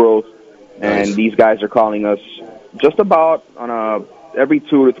and growth. Nice. And these guys are calling us just about on a every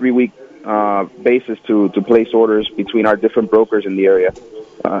 2 to 3 week basis to place orders between our different brokers in the area,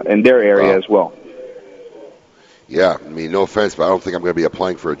 in their area as well. Yeah, I mean, no offense, but I don't think I'm going to be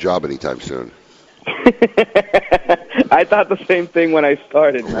applying for a job anytime soon. I thought the same thing when I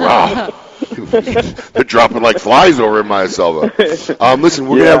started. Wow. They're dropping like flies over in my Selva. Listen,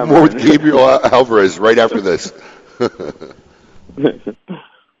 we're going to have more with Gabriel Alvarez right after this.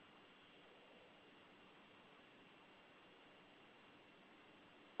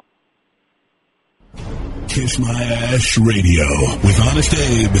 Kiss My Ash Radio with Honest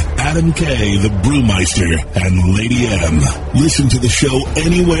Abe, Adam K, the Brewmeister, and Lady M. Listen to the show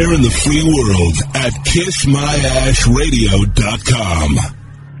anywhere in the free world at kissmyashradio.com.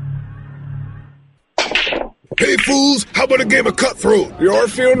 Hey, fools, how about a game of Cutthroat? Your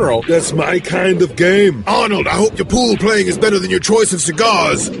funeral. That's my kind of game. Arnold, I hope your pool playing is better than your choice of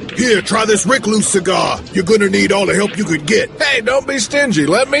cigars. Here, try this Rick Loose cigar. You're gonna need all the help you could get. Hey, don't be stingy.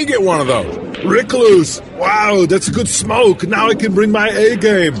 Let me get one of those. Rick Loose. Wow, that's a good smoke. Now I can bring my A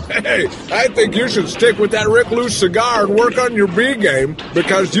game. Hey, I think you should stick with that Rick Loose cigar and work on your B game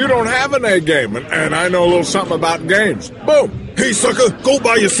because you don't have an A game, and I know a little something about games. Boom. Hey, sucker, go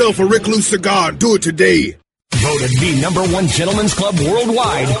buy yourself a Rick Loose cigar and do it today. Voted the #1 gentleman's club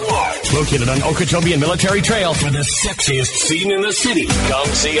worldwide. Located on Okeechobee and Military Trail for the sexiest scene in the city. Come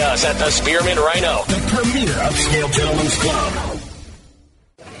see us at the Spearmint Rhino, the premier upscale gentleman's club.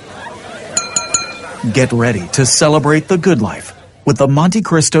 Get ready to celebrate the good life with the Monte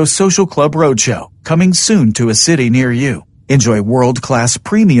Cristo Social Club Roadshow, coming soon to a city near you. Enjoy world-class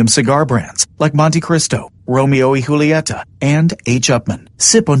premium cigar brands like Monte Cristo, Romeo y Julieta, and H. Upmann.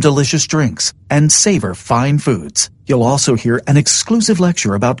 Sip on delicious drinks and savor fine foods. You'll also hear an exclusive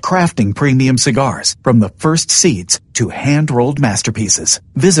lecture about crafting premium cigars, from the first seeds to hand-rolled masterpieces.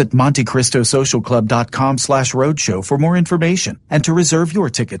 Visit MonteCristoSocialClub.com/roadshow for more information and to reserve your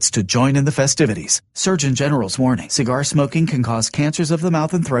tickets to join in the festivities. Surgeon General's warning: cigar smoking can cause cancers of the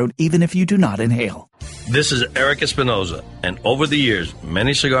mouth and throat even if you do not inhale. This is Eric Espinoza, and over the years,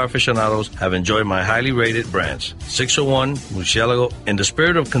 many cigar aficionados have enjoyed my highly rated brands, 601, Murcielago. In the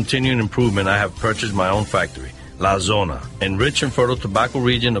spirit of continuing improvement, I have purchased my own factory, La Zona, in rich and fertile tobacco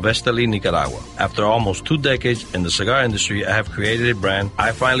region of Esteli, Nicaragua. After almost 2 decades in the cigar industry, I have created a brand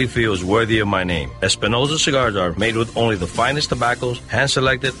I finally feel is worthy of my name. Espinoza cigars are made with only the finest tobaccos,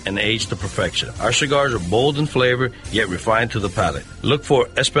 hand-selected and aged to perfection. Our cigars are bold in flavor, yet refined to the palate. Look for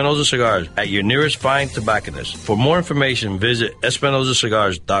Espinoza cigars at your nearest fine tobacconist. For more information, visit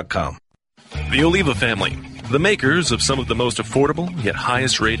EspinozaCigars.com. The Oliva family, the makers of some of the most affordable yet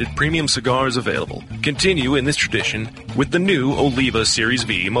highest rated premium cigars available, continue in this tradition with the new Oliva Series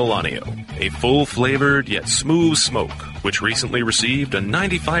V Melanio, a full-flavored yet smooth smoke, which recently received a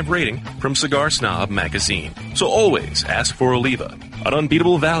 95 rating from Cigar Snob magazine. So always ask for Oliva, an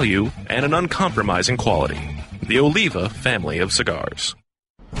unbeatable value and an uncompromising quality. The Oliva family of cigars.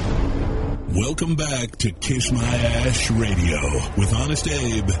 Welcome back to Kiss My Ash Radio with Honest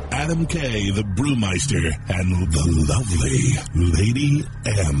Abe, Adam K, the Brewmeister, and the lovely Lady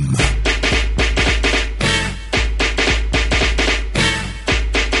M.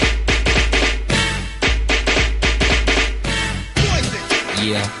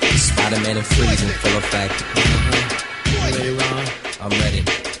 Yeah, Spider-Man and freezing full effect. You ready, Ron? I'm ready.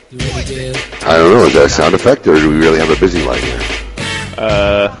 You ready, Bill? I don't know, is that a sound effect, or do we really have a busy line here?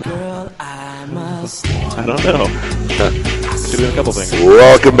 I don't know. Could be a couple things.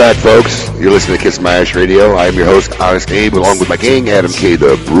 Welcome back, folks. You're listening to Kiss My Ash Radio. I am your host, Honest Abe, along with my gang, Adam K,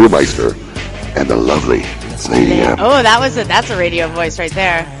 the Brewmeister, and the lovely Lady M. Oh, that's a radio voice right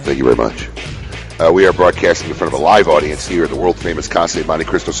there. Thank you very much. We are broadcasting in front of a live audience here at the world-famous Casa Monte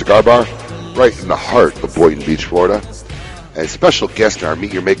Cristo Cigar Bar, right in the heart of Boynton Beach, Florida. And special guest in our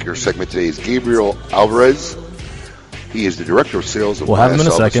Meet Your Maker segment today is Gabriel Alvarez. He is the Director of Sales of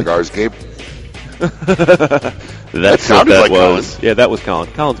Cigars. Gabe. That sounded like Colin. Yeah, that was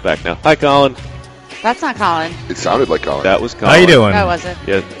Colin. Colin's back now. Hi, Colin. That's not Colin. It sounded like Colin. That was Colin. How you doing? No, it wasn't.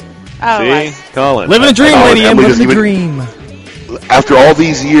 Yeah. Oh, See? it was. Colin. Living a dream, Lady M. Living a dream. After all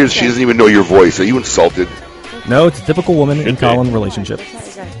these years, she doesn't even know your voice. Are you insulted? No, it's a typical woman and Colin relationship.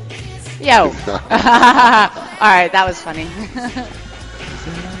 Yo. All right, that was funny.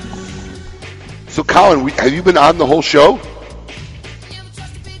 So, Colin, have you been on the whole show?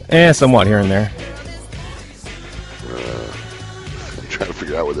 Somewhat here and there. I'm trying to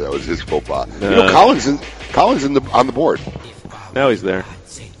figure out whether that was his faux pas. No. You know, Colin's on the board. Now he's there.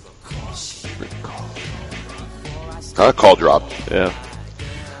 Huh? Call dropped. Yeah.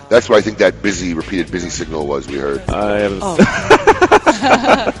 That's what I think that repeated busy signal was we heard. I haven't.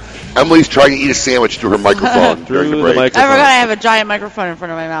 Emily's trying to eat a sandwich through her microphone during the break. I forgot I have a giant microphone in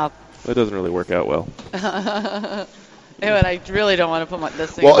front of my mouth. That doesn't really work out well. Ew, and I really don't want to put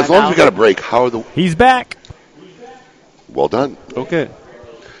this thing Well, in as my long as mouth. we got a break, how are the... He's back. Well done. Okay.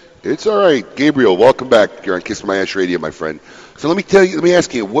 It's all right. Gabriel, welcome back. You're on Kiss My Ash Radio, my friend. So let me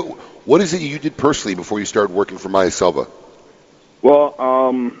ask you, what is it you did personally before you started working for Maya Selva? Well,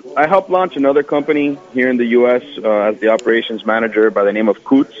 I helped launch another company here in the U.S. As the operations manager by the name of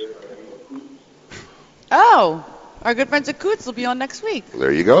Coots. Oh, our good friends at Coots will be on next week.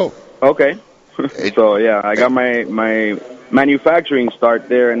 There you go. Okay. So, yeah, I got my manufacturing start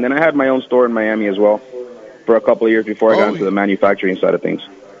there, and then I had my own store in Miami as well for a couple of years before I got into the manufacturing side of things.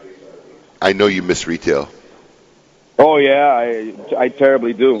 I know you miss retail. Oh, yeah, I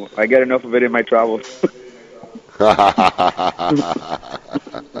terribly do. I get enough of it in my travels.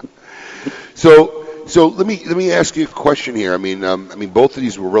 So let me ask you a question here. I mean, both of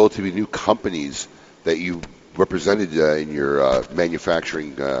these were relatively new companies that you represented in your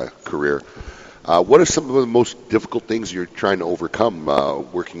manufacturing career. What are some of the most difficult things you're trying to overcome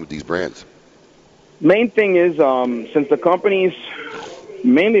working with these brands? Main thing is, since the companies,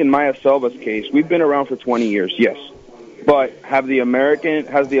 mainly in Maya Selva's case, we've been around for 20 years, yes. But has the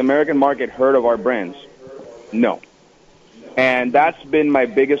American market heard of our brands? No. And that's been my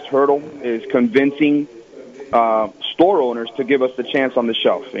biggest hurdle, is convincing store owners to give us the chance on the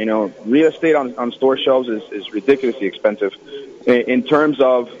shelf. You know, real estate on store shelves is ridiculously expensive in terms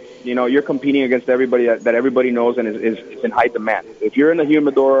of, you know, you're competing against everybody that everybody knows and is in high demand. If you're in the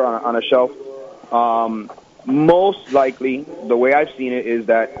humidor on a shelf, most likely, the way I've seen it is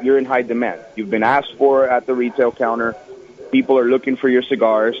that you're in high demand. You've been asked for at the retail counter. People are looking for your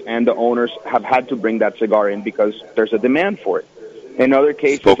cigars, and the owners have had to bring that cigar in because there's a demand for it. In other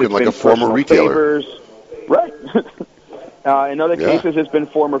cases, Spoken it's like been a former personal retailer. favors. Right. In other cases, it's been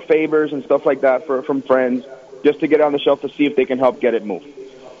former favors and stuff like that from friends, just to get on the shelf to see if they can help get it moved.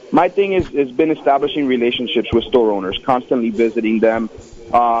 My thing has been establishing relationships with store owners, constantly visiting them,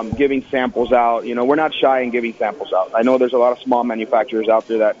 giving samples out. You know, we're not shy in giving samples out. I know there's a lot of small manufacturers out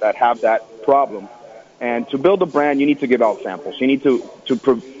there that have that problem. And to build a brand, you need to give out samples. You need to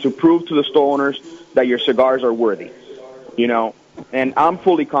prove to the store owners that your cigars are worthy, you know. And I'm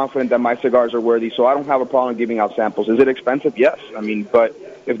fully confident that my cigars are worthy, so I don't have a problem giving out samples. Is it expensive? Yes. I mean, but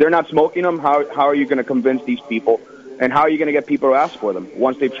if they're not smoking them, how are you going to convince these people? And how are you going to get people to ask for them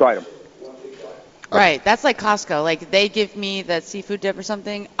once they've tried them? Right, that's like Costco. Like, they give me the seafood dip or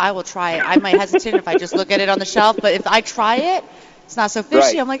something, I will try it. I might hesitate if I just look at it on the shelf, but if I try it, it's not so fishy.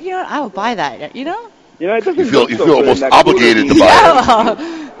 Right. I'm like, you know what, I will buy that, you know? You know, it doesn't You feel look so good almost in that obligated to cooler.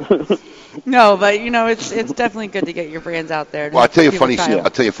 buy it. No, but, you know, it's definitely good to get your brands out there. Well, I'll tell you a People funny. try 'em.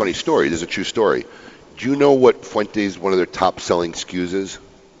 I'll tell you a funny story. This is a true story. Do you know what Fuente's one of their top selling SKUs is?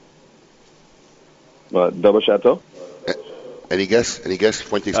 Double Chateau? Any guess?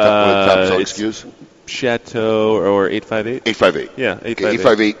 Fuente's one of the top selling It's SKUs? Chateau or 858? 858. Yeah, 858.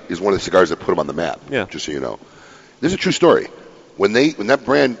 858 is one of the cigars that put them on the map. Yeah. Just so you know. This is a true story. When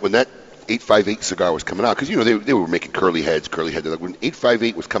that 858 cigar was coming out, because, you know, they were making curly heads. When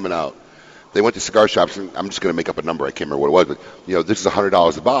 858 was coming out, they went to cigar shops, and I'm just going to make up a number. I can't remember what it was, but, you know, this is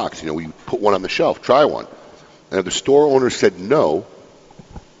 $100 a box. You know, we put one on the shelf. Try one. And if the store owner said no,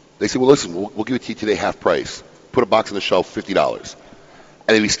 they said, well, listen, we'll give it to you today half price. Put a box on the shelf, $50.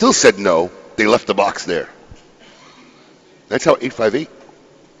 And if he still said no, they left the box there. That's how 858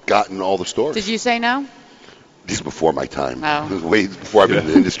 got in all the stores. Did you say no? This is before my time. Oh. This was way before I've been in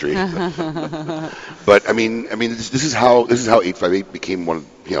the industry. But I mean, this is how 858 became one of,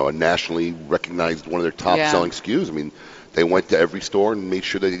 you know, a nationally recognized, one of their top selling SKUs. I mean, they went to every store and made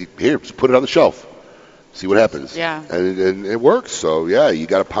sure that here, just put it on the shelf, see what happens. Yeah. And it works. So yeah, you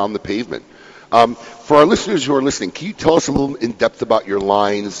got to pound the pavement. For our listeners who are listening, can you tell us a little in depth about your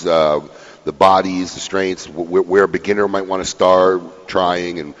lines, the bodies, the strengths, where a beginner might want to start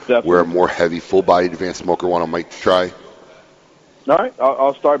trying, and where a more heavy, full-bodied advanced smoker might try? All right.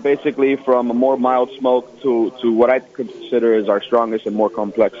 I'll start basically from a more mild smoke to what I consider is our strongest and more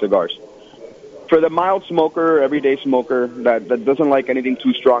complex cigars. For the mild smoker, everyday smoker that doesn't like anything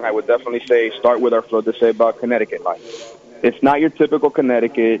too strong, I would definitely say start with our Flor de Ceiba Connecticut line. It's not your typical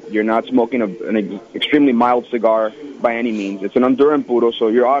Connecticut. You're not smoking an extremely mild cigar by any means. It's an Honduran puro, so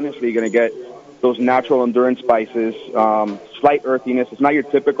you're honestly going to get those natural Honduran spices, slight earthiness. It's not your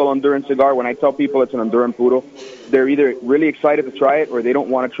typical Honduran cigar. When I tell people it's an Honduran puro, they're either really excited to try it or they don't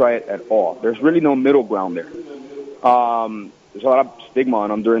want to try it at all. There's really no middle ground there. There's a lot of stigma on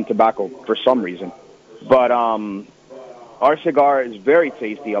Honduran tobacco for some reason. But Our cigar is very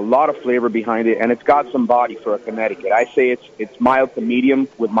tasty, a lot of flavor behind it, and it's got some body for a Connecticut. I say it's mild to medium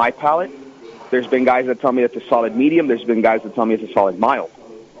with my palate. There's been guys that tell me it's a solid medium. There's been guys that tell me it's a solid mild.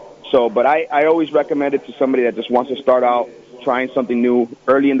 So, but I always recommend it to somebody that just wants to start out trying something new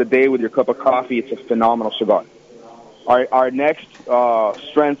early in the day with your cup of coffee. It's a phenomenal cigar. Our next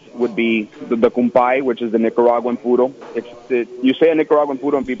strength would be the Cumpay, which is the Nicaraguan Puro. You say a Nicaraguan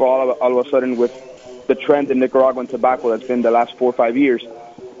Puro, and people all of a sudden, with the trend in Nicaraguan tobacco that's been the last 4 or 5 years,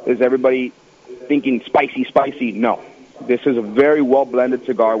 is everybody thinking spicy. No. This is a very well-blended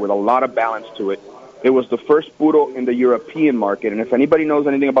cigar with a lot of balance to it. It was the first Puro in the European market, and if anybody knows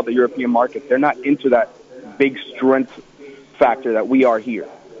anything about the European market, they're not into that big strength factor that we are here.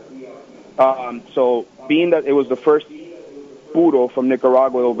 So being that it was the first Puro from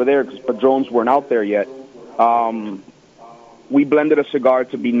Nicaragua over there, because Padrones weren't out there yet, we blended a cigar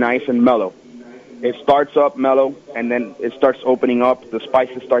to be nice and mellow. It starts up mellow, and then it starts opening up. The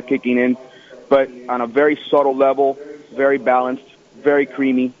spices start kicking in, but on a very subtle level, very balanced, very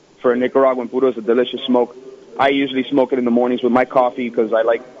creamy. For a Nicaraguan Puro, it's a delicious smoke. I usually smoke it in the mornings with my coffee because I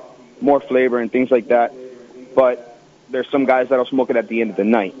like more flavor and things like that. But there's some guys that'll smoke it at the end of the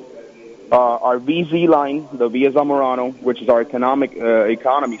night. Our VZ line, the Villa Zamorano, which is our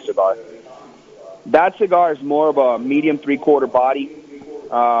economy cigar, that cigar is more of a medium 3/4 body.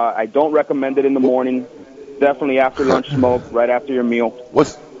 I don't recommend it in the morning. Definitely after lunch smoke, right after your meal.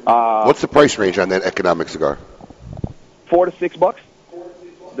 What's the price range on that economic cigar? $4 to $6,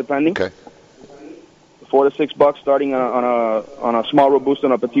 depending. Okay. $4 to $6, starting on a small Robusto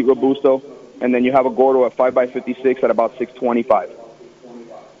and a Petit Robusto, and then you have a Gordo at 5x56 at about $6.25.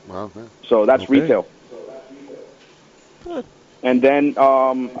 Wow. Okay. So that's retail. And then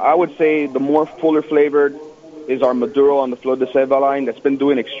I would say the more fuller flavored is our Maduro on the Flor de Ceiba line. That's been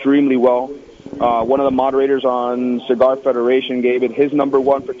doing extremely well. One of the moderators on Cigar Federation gave it his number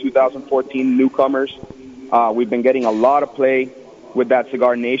one for 2014 newcomers. We've been getting a lot of play with that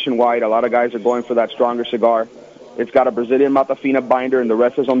cigar nationwide. A lot of guys are going for that stronger cigar. It's got a Brazilian Matafina binder, and the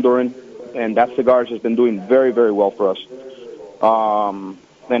rest is Honduran. And that cigar has been doing very, very well for us.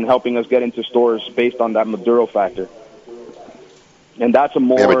 And helping us get into stores based on that Maduro factor. And that's a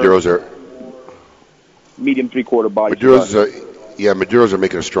more... Yeah, Maduros are... medium 3/4 body. Maduros are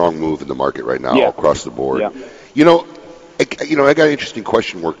making a strong move in the market right now all across the board. Yeah. I got an interesting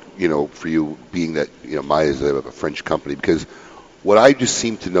question for you, being that Maya is a French company, because what I just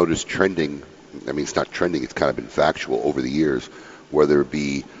seem to notice trending, I mean, it's not trending, it's kind of been factual over the years, whether it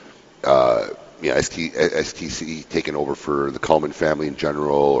be STC taking over for the Cullman family in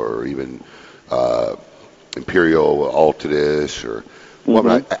general, or even Imperial Altadis, or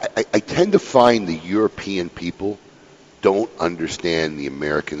I tend to find the European people don't understand the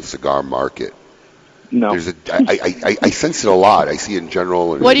American cigar market. No. I sense it a lot. I see it in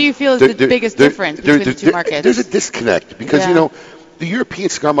general. What do you feel is the biggest difference between the two markets? There's a disconnect because, the European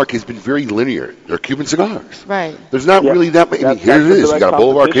cigar market has been very linear. They're Cuban cigars. Right. There's not really that many. Here it is. You got a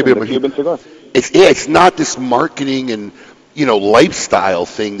Boulevard Cuban cigar. It's not this marketing and, lifestyle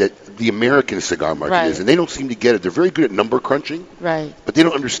thing that the American cigar market is, and they don't seem to get it. They're very good at number crunching. Right. But they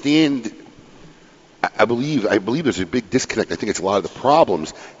don't understand. I believe there's a big disconnect. I think it's a lot of the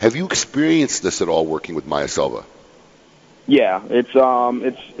problems. Have you experienced this at all working with Maya Selva? Yeah, it's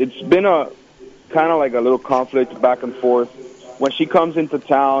been a kind of like a little conflict back and forth. When she comes into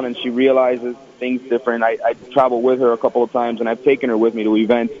town and she realizes things different, I travel with her a couple of times, and I've taken her with me to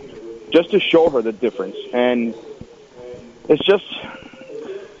events just to show her the difference. And it's just,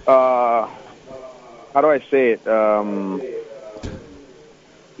 how do I say it?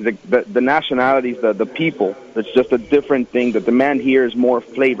 The nationalities, the people, it's just a different thing. The demand here is more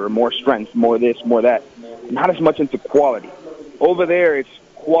flavor, more strength, more this, more that. Not as much into quality. Over there, it's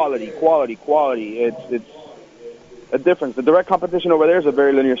quality. It's a difference. The direct competition over there is a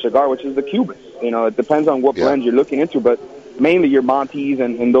very linear cigar, which is the Cubans. It depends on what blend you're looking into, but mainly your Montes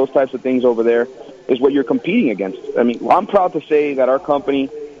and those types of things over there is what you're competing against. I mean, I'm proud to say that our company,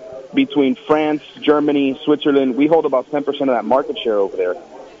 between France, Germany, Switzerland, we hold about 10% of that market share over there.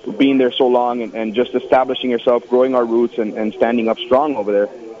 Being there so long and just establishing yourself, growing our roots, and standing up strong over there,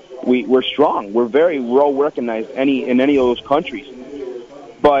 we're strong. We're very well recognized in any of those countries.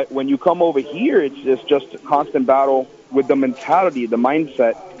 But when you come over here, it's just a constant battle with the mentality, the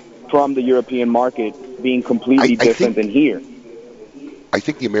mindset from the European market being completely different than here. I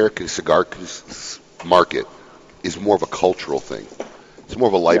think the American cigar market is more of a cultural thing. It's more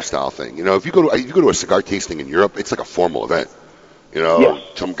of a lifestyle thing. If you go to a cigar tasting in Europe, it's like a formal event.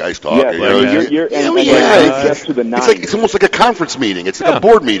 Some guys talking. It's to the nines. It's almost like a conference meeting. It's like a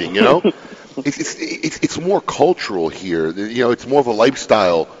board meeting. it's more cultural here. You know, it's more of a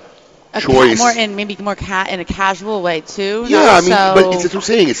lifestyle choice. Maybe more in a casual way too. Yeah, I mean, but it's what I'm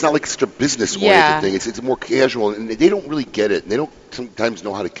saying. It's not like such a business-oriented thing. It's more casual, and they don't really get it, and they don't sometimes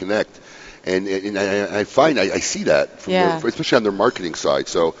know how to connect. And I find I see that from especially on their marketing side.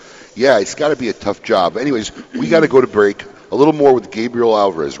 So, yeah, it's got to be a tough job. Anyways, we got to go to break. A little more with Gabriel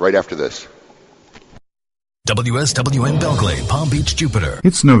Alvarez right after this. WSWM Belgrade, Palm Beach, Jupiter.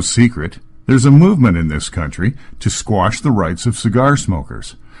 It's no secret. There's a movement in this country to squash the rights of cigar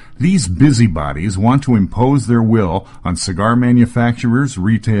smokers. These busybodies want to impose their will on cigar manufacturers,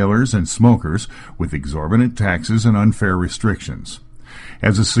 retailers, and smokers with exorbitant taxes and unfair restrictions.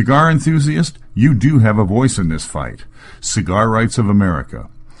 As a cigar enthusiast, you do have a voice in this fight. Cigar Rights of America.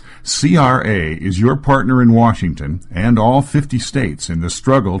 CRA is your partner in Washington and all 50 states in the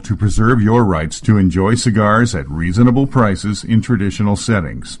struggle to preserve your rights to enjoy cigars at reasonable prices in traditional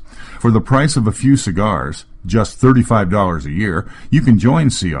settings. For the price of a few cigars, just $35 a year, you can join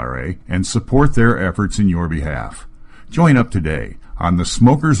CRA and support their efforts in your behalf. Join up today on the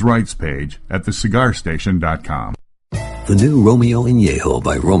Smokers' Rights page at thecigarstation.com. The new Romeo Añejo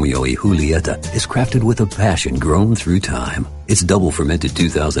by Romeo y Julieta is crafted with a passion grown through time. Its double-fermented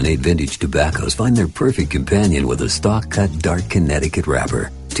 2008 vintage tobaccos find their perfect companion with a stock-cut dark Connecticut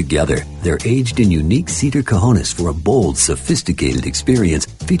wrapper. Together, they're aged in unique cedar cajones for a bold, sophisticated experience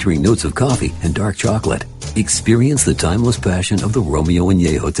featuring notes of coffee and dark chocolate. Experience the timeless passion of the Romeo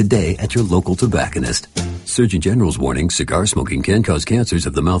Añejo today at your local tobacconist. Surgeon General's warning, cigar smoking can cause cancers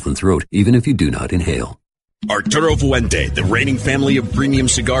of the mouth and throat, even if you do not inhale. Arturo Fuente, the reigning family of premium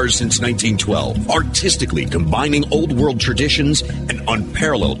cigars since 1912, artistically combining old-world traditions and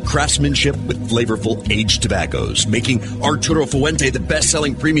unparalleled craftsmanship with flavorful aged tobaccos, making Arturo Fuente the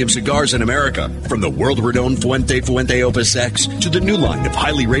best-selling premium cigars in America. From the world-renowned Fuente Opus X to the new line of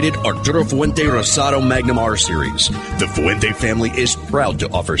highly rated Arturo Fuente Rosado Magnum R Series, the Fuente family is proud to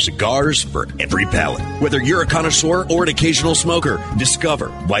offer cigars for every palate. Whether you're a connoisseur or an occasional smoker, discover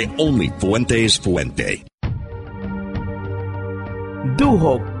why only Fuente is Fuente.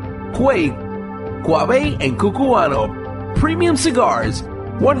 Duho, Quake, Guave, and Cucuano. Premium cigars.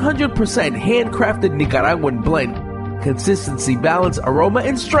 100% handcrafted Nicaraguan blend. Consistency, balance, aroma,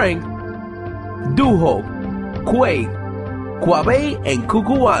 and strength. Duho, Quake, Guave, and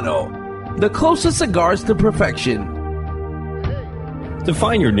Cucuano. The closest cigars to perfection. To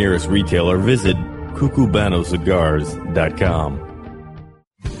find your nearest retailer, visit cucubanocigars.com.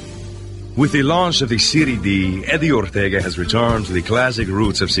 With the launch of the Serie D, Eddie Ortega has returned to the classic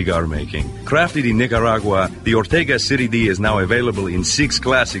roots of cigar making. Crafted in Nicaragua, the Ortega Serie D is now available in 6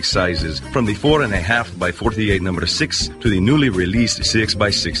 classic sizes, from the 4.5 by 48 number 6 to the newly released 6 by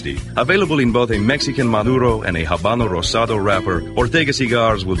 60. Available in both a Mexican Maduro and a Habano Rosado wrapper, Ortega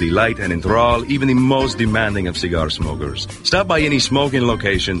cigars will delight and enthrall even the most demanding of cigar smokers. Stop by any smoking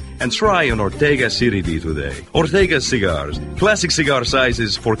location and try an Ortega Serie D today. Ortega Cigars, classic cigar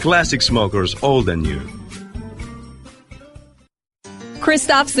sizes for classic smokers. Old and new.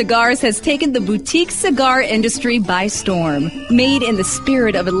 Christoph Cigars has taken the boutique cigar industry by storm. Made in the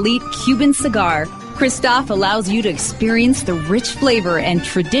spirit of elite Cuban cigar, Christoph allows you to experience the rich flavor and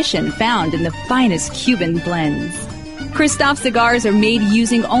tradition found in the finest Cuban blends. Christoph Cigars are made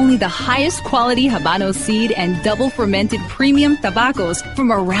using only the highest quality Habano seed and double fermented premium tobaccos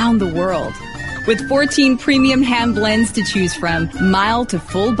from around the world. With 14 premium hand blends to choose from, mild to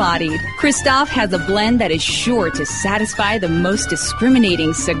full-bodied, Christoph has a blend that is sure to satisfy the most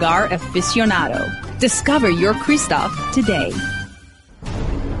discriminating cigar aficionado. Discover your Christoph today.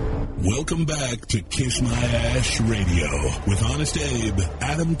 Welcome back to Kiss My Ash Radio with Honest Abe,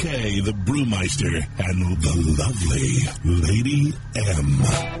 Adam K, the Brewmeister, and the lovely Lady M.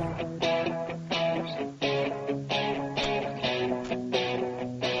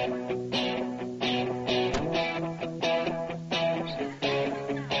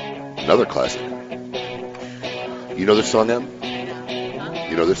 Another classic. You know this song, Em?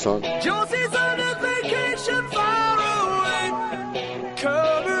 You know this song? Josie's on a vacation far away.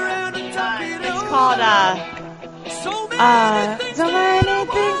 Come around and talk it It's called, so many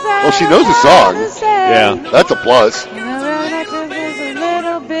things Well, she knows the song. Yeah. That's a plus. A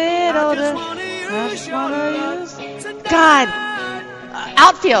little bit older. God.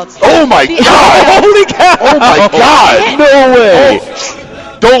 Outfield. Oh, my God. Holy cow. Oh, my God. No way.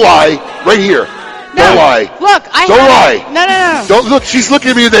 Don't lie. Right here. No. Don't lie. Look, Don't lie. No. Don't look. She's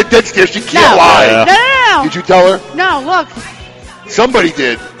looking at me with that dead stare. She can't lie. No. Did you tell her? No, look. Somebody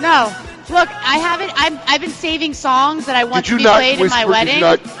did. No. Look, I haven't. I've been saving songs that I want to be played in my wedding. Did you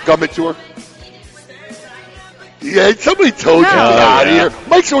not gum it to her? Yeah, somebody told you to get out of here.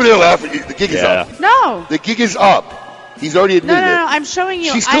 Mike's over there laughing. The gig is up. No. The gig is up. He's already admitted No, it. I'm showing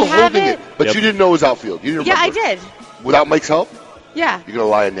you. She's still I have holding it, but you didn't know it was outfield. You didn't Yeah, I remember. did. Without Mike's help? Yeah. You're going to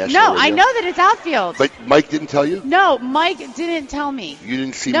lie on national No, radio? I know that it's outfield. But Mike didn't tell you? No, Mike didn't tell me. You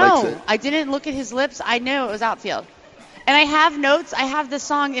didn't see Mike say it? No, I didn't look at his lips. I knew it was outfield. And I have notes. I have the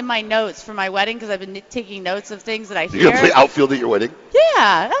song in my notes for my wedding because I've been taking notes of things that I hear. You're going to play outfield at your wedding?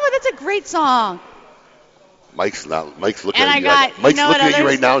 Yeah. Oh, that's a great song. Mike's looking And at I you. got- Mike's you know what looking at you other-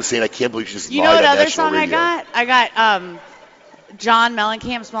 right now and saying, I can't believe she just You know lied what on other national song radio. I got John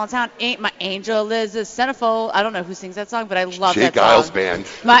Mellencamp, Small Town. Ain't my angel is a centerfold. I don't know who sings that song, but I love Jay that Giles song. Band.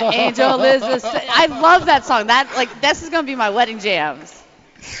 My angel is a I love that song. This is going to be my wedding jams.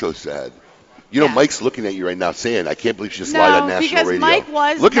 So sad. You know, Mike's looking at you right now saying, I can't believe she just lied on No, national because radio. Mike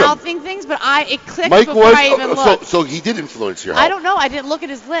was Look at him. mouthing things, but it clicked Mike before was, I even looked. so he did influence your I help. don't know. I didn't look at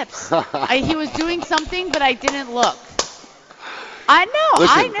his lips. He was doing something, but I didn't look. I know.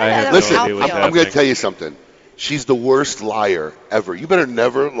 I know that was outfield. I'm going to tell you something. She's the worst liar ever. You better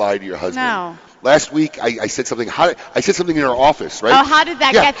never lie to your husband. No. Last week, I said something. I said something in our office, right? Oh, how did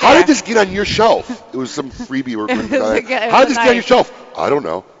that get there? How did this get on your shelf? It was some freebie. How did this get on your shelf? I don't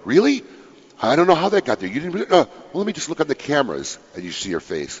know. Really? I don't know how that got there. You didn't. Well, let me just look on the cameras, and you see her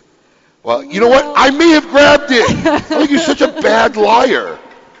face. Well, you know what? I may have grabbed it. I think you're such a bad liar.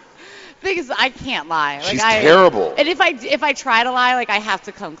 Thing is, I can't lie. Like, She's terrible. And if I try to lie, I have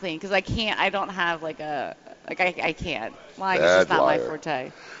to come clean because I can't. I don't have I can't. Lying is Bad just not liar. my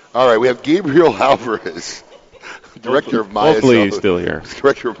forte. All right, we have Gabriel Alvarez, director of Maya. Hopefully Selva, he's still here.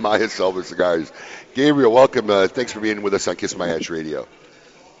 Director of Maya Selva Cigars. Gabriel, welcome. Thanks for being with us on Kiss My Ash Radio.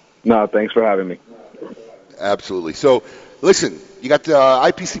 No, thanks for having me. Absolutely. So, listen, you got the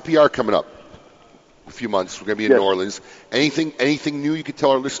IPCPR coming up. A few months. We're going to be in New Orleans. Anything new you could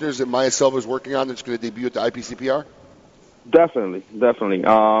tell our listeners that Maya Selva is working on that's going to debut at the IPCPR? Definitely.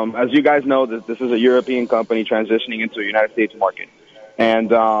 As you guys know, this is a European company transitioning into a United States market.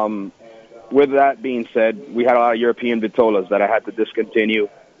 And with that being said, we had a lot of European vitolas that I had to discontinue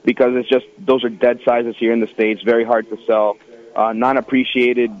because those are dead sizes here in the States, very hard to sell, not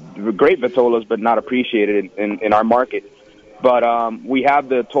appreciated, great vitolas, but not appreciated in our market. But we have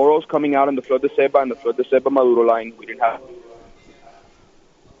the Toros coming out in the Flor de Ceba and the Flor de Ceba Maduro line. We didn't have...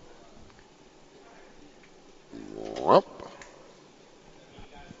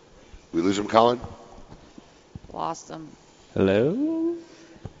 We lose him, Colin? Lost him. Hello?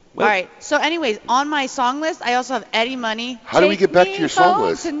 All right. So, anyways, on my song list, I also have Eddie Money. How do we get back to your song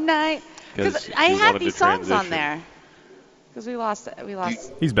list? Tonight. Because I had these songs on there. Because we lost.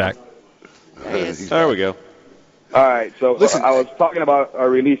 He's back. There he is. There we go. All right, so I was talking about our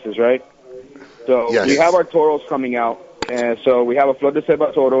releases, right? So we have our Toros coming out, and so we have a Flor de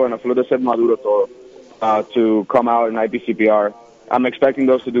Ceba Toro and a Flor de Ceba Maduro Toro to come out in IPCPR. I'm expecting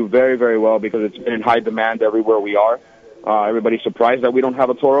those to do very, very well because it's been in high demand everywhere we are. Everybody's surprised that we don't have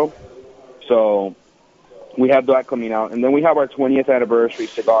a Toro. So we have that coming out. And then we have our 20th anniversary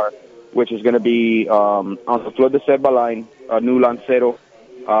cigar, which is going to be on the Flor de Ceba line, a new Lancero,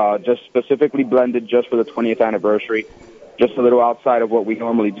 just specifically blended just for the 20th anniversary, just a little outside of what we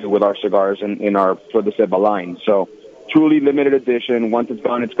normally do with our cigars in our Flor de Ceba line. So truly limited edition. Once it's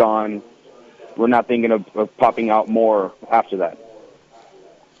gone, it's gone. We're not thinking of popping out more after that.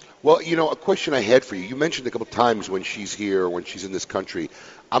 Well, you know, a question I had for you. You mentioned a couple times when she's here, when she's in this country.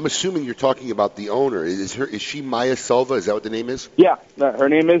 I'm assuming you're talking about the owner. Is she Maya Selva? Is that what the name is? Yeah, her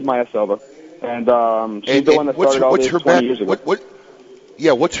name is Maya Selva. And she's the one that started all this 20 years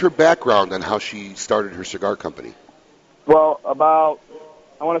ago. What's her background on how she started her cigar company? Well,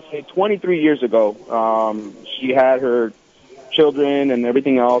 I want to say 23 years ago, she had her children and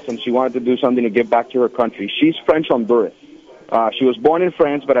everything else, and she wanted to do something to give back to her country. She's French Honduras. She was born in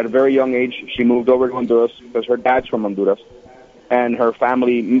France, but at a very young age, she moved over to Honduras because her dad's from Honduras. And her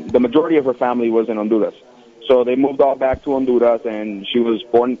family, the majority of her family was in Honduras. So they moved all back to Honduras, and she was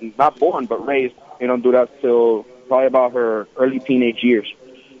not born, but raised in Honduras till probably about her early teenage years.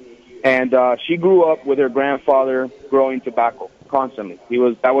 And she grew up with her grandfather growing tobacco constantly.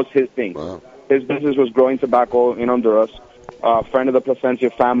 That was his thing. Wow. His business was growing tobacco in Honduras. A friend of the Plasencia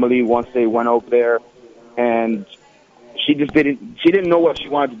family, once they went over there, and she didn't know what she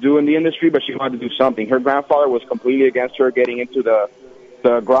wanted to do in the industry, but she wanted to do something. Her grandfather was completely against her getting into the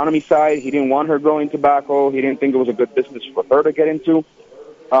agronomy side. He didn't want her growing tobacco. He didn't think it was a good business for her to get into.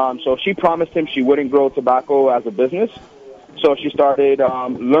 So she promised him she wouldn't grow tobacco as a business. So she started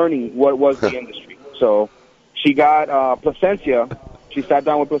learning what was the industry. So she got Plasencia. She sat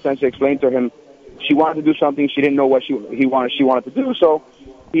down with Plasencia, explained to him she wanted to do something. She didn't know what she wanted to do. So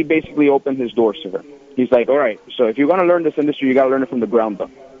he basically opened his doors to her. He's like, all right, so if you're going to learn this industry, you got to learn it from the ground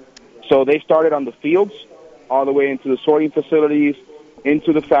up. So they started on the fields, all the way into the sorting facilities,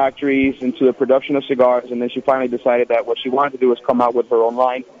 into the factories, into the production of cigars, and then she finally decided that what she wanted to do was come out with her own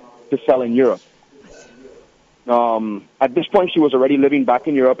line to sell in Europe. At this point, she was already living back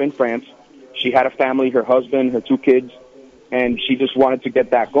in Europe, in France. She had a family, her husband, her 2 kids, and she just wanted to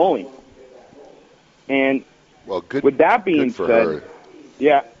get that going. And with that being said,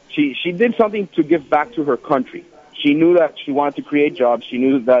 yeah, she did something to give back to her country. She knew that she wanted to create jobs. She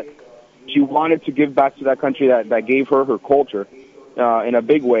knew that she wanted to give back to that country that gave her culture in a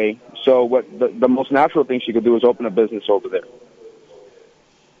big way. So what the most natural thing she could do was open a business over there.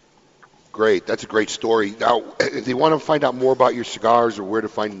 Great. That's a great story. Now, if they want to find out more about your cigars or where to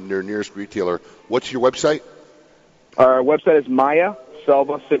find their nearest retailer, what's your website? Our website is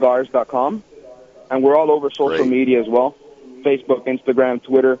mayaselvacigars.com, and we're all over social media as well, Facebook, Instagram,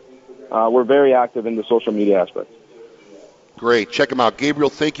 Twitter. We're very active in the social media aspect. Great. Check them out. Gabriel,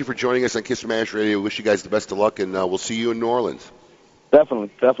 thank you for joining us on Kiss My Ash Radio. Wish you guys the best of luck, and we'll see you in New Orleans. Definitely.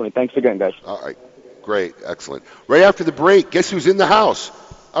 Thanks again, guys. All right. Great. Excellent. Right after the break, guess who's in the house?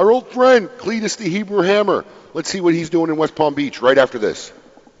 Our old friend, Cletus the Hebrew Hammer. Let's see what he's doing in West Palm Beach right after this.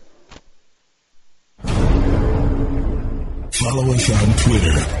 Follow us on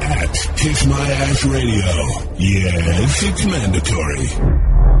Twitter at Kiss My Ash Radio. Yes, it's mandatory.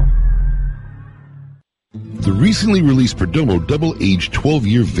 The recently released Perdomo Double-Aged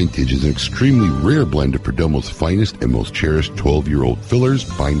 12-Year Vintage is an extremely rare blend of Perdomo's finest and most cherished 12-year-old fillers,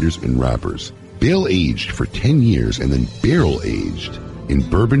 binders, and wrappers. Bale-aged for 10 years and then barrel-aged in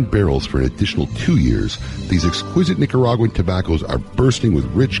bourbon barrels for an additional 2 years, these exquisite Nicaraguan tobaccos are bursting with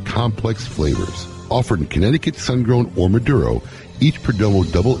rich, complex flavors. Offered in Connecticut, sun-grown, or Maduro, each Perdomo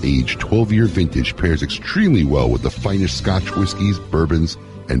Double-Aged 12-Year Vintage pairs extremely well with the finest Scotch whiskeys, bourbons,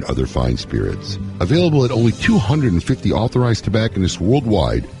 and other fine spirits. Available at only 250 authorized tobacconists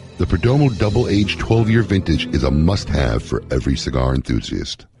worldwide, the Perdomo Double-Aged 12-Year Vintage is a must-have for every cigar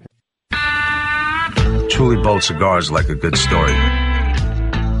enthusiast. Truly bold cigars like a good story.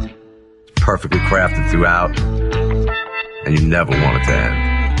 Perfectly crafted throughout, and you never want it to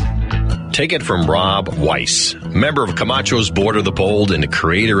end. Take it from Rob Weiss, member of Camacho's Border the Bold and the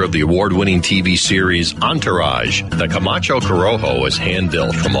creator of the award-winning TV series Entourage. The Camacho Corojo is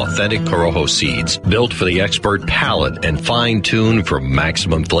hand-built from authentic Corojo seeds, built for the expert palate and fine-tuned for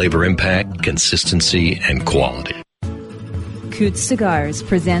maximum flavor impact, consistency, and quality. Coots Cigars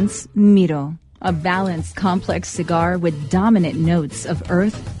presents Miro, a balanced, complex cigar with dominant notes of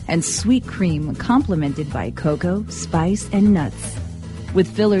earth and sweet cream complemented by cocoa, spice, and nuts.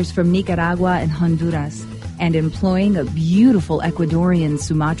 With fillers from Nicaragua and Honduras, and employing a beautiful Ecuadorian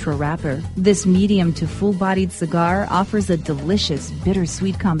Sumatra wrapper, this medium to full-bodied cigar offers a delicious,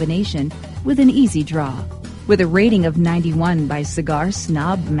 bittersweet combination with an easy draw. With a rating of 91 by Cigar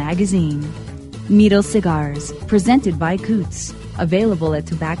Snob magazine. Miro Cigars, presented by Coots. Available at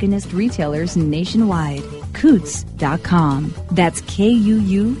tobacconist retailers nationwide. Coots.com. That's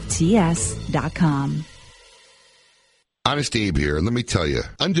KUUTS.com. Honest Abe here, and let me tell you,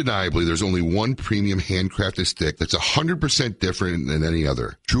 undeniably there's only one premium handcrafted stick that's 100% different than any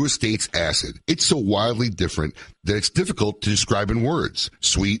other. True Estates Acid. It's so wildly different that it's difficult to describe in words.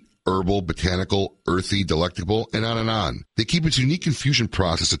 Sweet, herbal, botanical, earthy, delectable, and on and on. They keep its unique infusion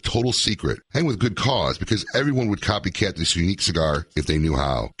process a total secret, and with good cause, because everyone would copycat this unique cigar if they knew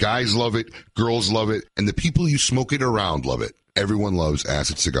how. Guys love it, girls love it, and the people you smoke it around love it. Everyone loves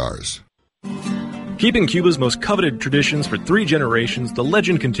Acid cigars. Keeping Cuba's most coveted traditions for 3 generations, the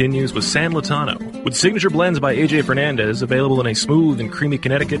legend continues with San Lotano. With signature blends by A.J. Fernandez, available in a smooth and creamy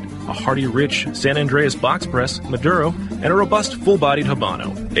Connecticut, a hearty, rich San Andreas box press, Maduro, and a robust, full-bodied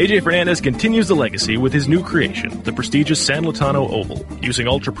Habano. A.J. Fernandez continues the legacy with his new creation, the prestigious San Lotano Oval. Using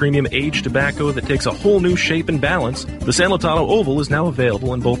ultra-premium aged tobacco that takes a whole new shape and balance, the San Lotano Oval is now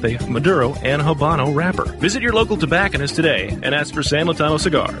available in both a Maduro and Habano wrapper. Visit your local tobacconist today and ask for San Lotano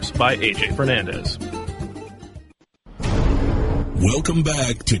Cigars by A.J. Fernandez. Welcome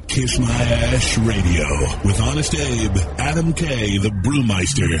back to Kiss My Ash Radio with Honest Abe, Adam K, the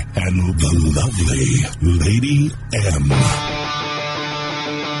Brewmeister, and the lovely Lady M.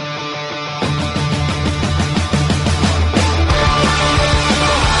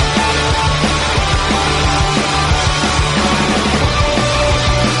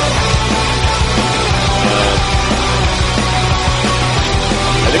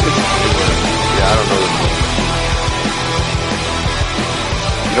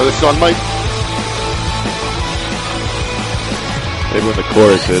 You know this song, Mike? Maybe when the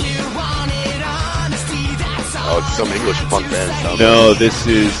chorus hit. Oh, it's some English punk band. No, this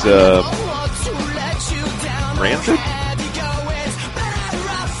is Rancid?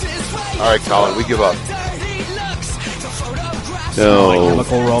 All right, Colin, we give up. No. My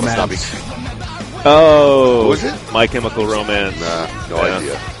Chemical Romance. Oh. Who was it? My Chemical Romance. No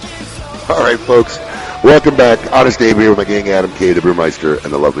idea. All right, folks. Welcome back. Honest Dave here with my gang, Adam K., the Brewmeister,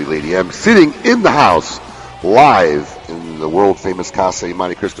 and the lovely Lady M, sitting in the house live in the world-famous Casa y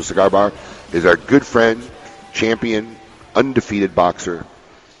Monte Cristo Cigar Bar is our good friend, champion, undefeated boxer,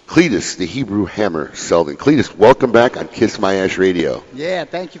 Cletus, the Hebrew Hammer Selden. Cletus, welcome back on Kiss My Ash Radio. Yeah,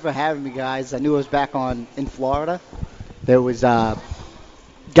 thank you for having me, guys. I knew I was back in Florida. There was got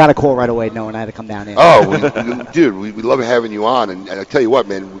a call right away knowing I had to come down here. Oh, dude, we love having you on. And I tell you what,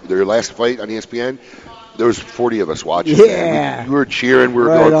 man, your last fight on ESPN, there was 40 of us watching. Yeah. We were cheering. We were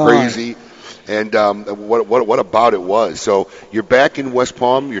Right going on. crazy. And what about it was. So you're back in West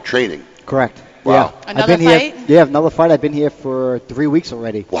Palm. You're training. Correct. Wow. Yeah. Another I've been fight? Here, yeah, another fight. I've been here for 3 weeks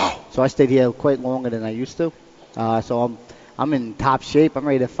already. Wow. So I stayed here quite longer than I used to. So I'm in top shape. I'm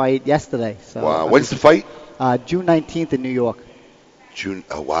ready to fight yesterday. So Wow. When's the fight? June 19th in New York. June.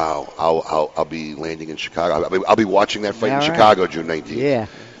 Oh, wow. I'll be landing in Chicago. I'll be watching that fight in All right. Chicago June 19th. Yeah.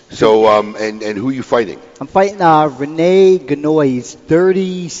 So and who are you fighting? I'm fighting Rene Ganoy. He's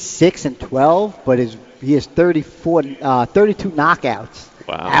 36-12, but he has 32 knockouts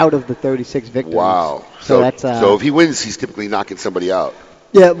out of the 36 victories. Wow. So that's so if he wins, he's typically knocking somebody out.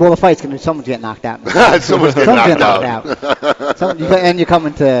 yeah. Well, the fight's gonna be someone's getting knocked out. Someone's getting knocked out. And you're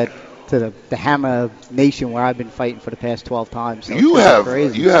coming to the Hammer Nation where I've been fighting for the past 12 times. So You it's have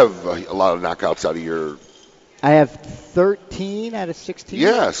crazy. a lot of knockouts out of your. I have 13 out of 16.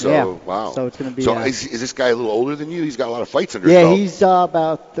 Yeah. So Yeah. wow. So it's gonna be. So is this guy a little older than you? He's got a lot of fights under his Yeah, belt. he's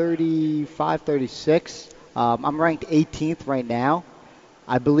about 35, 36. I'm ranked 18th right now.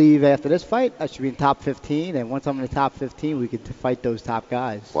 I believe after this fight, I should be in top 15, and once I'm in the top 15, we could fight those top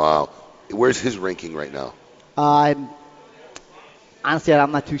guys. Wow. Where's his ranking right now? Honestly,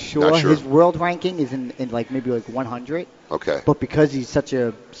 I'm not too sure. Not sure. His world ranking is in maybe 100. Okay. But because he's such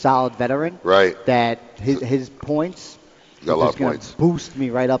a solid veteran, Right. that his points He's got a lot is of gonna points. boost me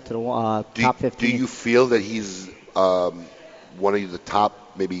right up to the top 15. Do you feel that he's one of the top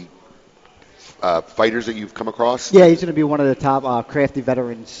maybe fighters that you've come across? Yeah, he's going to be one of the top crafty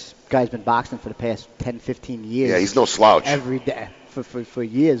veterans. Guy's been boxing for the past 10, 15 years. Yeah, he's no slouch. Every day for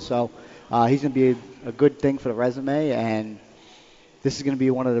years. So he's going to be a good thing for the resume, and this is going to be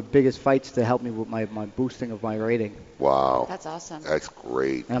one of the biggest fights to help me with my boosting of my rating. Wow. That's awesome. That's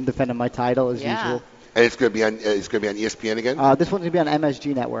great. And I'm defending my title as usual. And it's going to be on. It's going to be on ESPN again. This one's going to be on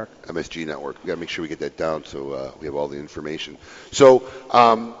MSG Network. MSG Network. We got to make sure we get that down so we have all the information. So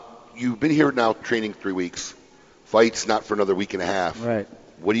you've been here now training 3 weeks. Fights not for another week and a half. Right.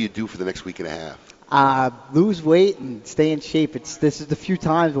 What do you do for the next week and a half? Lose weight and stay in shape. This is the few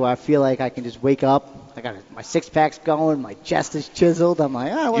times where I feel like I can just wake up. I got my six-pack's going. My chest is chiseled. I'm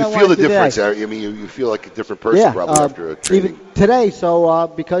like, what You I feel the wanna do difference. today. I mean, you feel like a different person probably after a training. Even today, so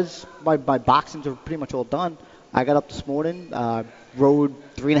because my boxings are pretty much all done, I got up this morning, rode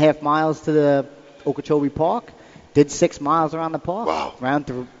 3.5 miles to the Okeechobee Park, did 6 miles around the park, ran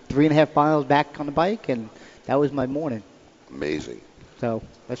through 3.5 miles back on the bike, and that was my morning. Amazing. So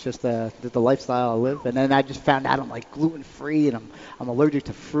that's just the lifestyle I live. And then I just found out I'm like gluten-free and I'm allergic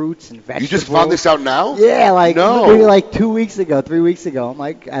to fruits and vegetables. You just found this out now? Yeah, No. maybe like 3 weeks ago. I'm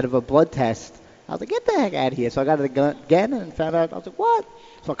like out of a blood test. I was like, get the heck out of here. So I got it again and found out. I was like, what?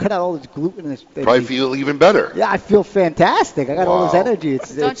 So I cut out all this gluten. And Probably feel even better. Yeah, I feel fantastic. I got all this Wow. energy.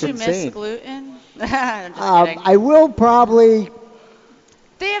 It's Don't it's you insane. miss gluten? I'm just kidding. I will probably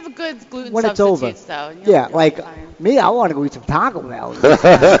They have good gluten when it's over. substitutes, though. Yeah, like me, I want to go eat some Taco Bell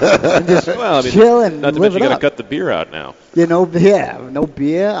and just Well, I mean, chill and not to live mention it you got up. to cut the beer out now. No beer.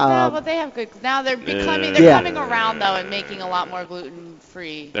 Yeah, well, they have good. Now they're becoming. They're coming around though and making a lot more gluten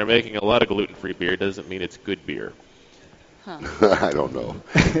free. They're making a lot of gluten-free beer. Doesn't mean it's good beer. I don't know.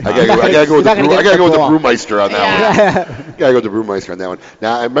 I gotta go with the Brewmeister on that one. Gotta go with the Brewmeister on that one.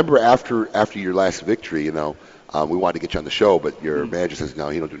 Now I remember after your last victory, we wanted to get you on the show, but your manager says no,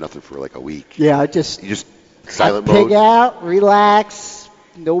 he don't do nothing for like a week. Yeah, you just silent I pig mode. out, relax.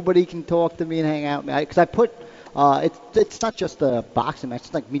 Nobody can talk to me and hang out. Because I put, it's not just a boxing match.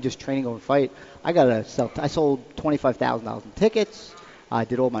 It's like me just training over a fight. I sold $25,000 in tickets. I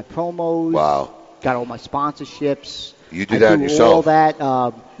did all my promos. Wow. Got all my sponsorships. You do that yourself. All that.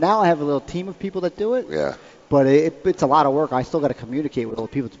 Now I have a little team of people that do it. Yeah. But it's a lot of work. I still got to communicate with all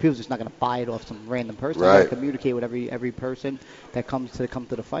the people. People's just not going to buy it off some random person. I Right. got to communicate with every person that comes to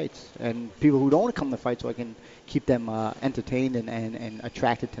the fights, and people who don't come to the fights, so I can keep them entertained and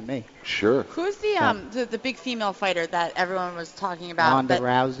attracted to me. Sure. Who's the big female fighter that everyone was talking about? Ronda that,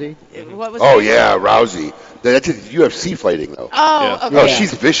 Rousey. What was Oh her yeah, name? Rousey. That's a UFC fighting though. Oh, okay. Oh,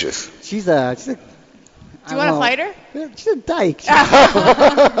 she's vicious. She's a Do you want to fight her? She's a dyke.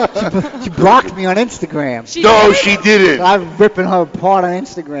 She blocked me on Instagram. No, she didn't. I'm ripping her apart on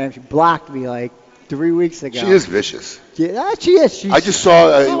Instagram. She blocked me like 3 weeks ago. She is vicious. Yeah, she is. I just saw.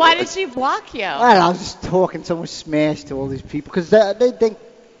 Well, why did she block you? I don't know, I was just talking so much smash to all these people because they think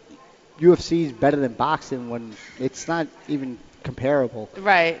UFC is better than boxing when it's not even comparable.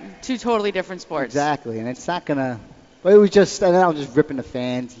 Right. Two totally different sports. Exactly, and it's not gonna. But it was just, and then I was just ripping the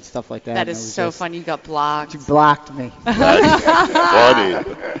fans and stuff like that. That and is it was so just- fun. You got blocked. She blocked me. Funny.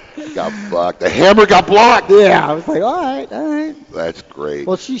 Got blocked. The hammer got blocked. Yeah, I was like, all right. That's great.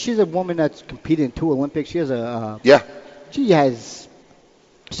 Well, she's a woman that's competed in 2 Olympics. She has Yeah. She has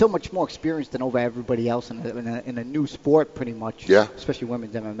so much more experience than over everybody else in a new sport, pretty much. Yeah. Especially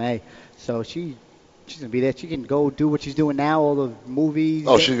women's MMA. So she's gonna be there. She can go do what she's doing now, all the movies.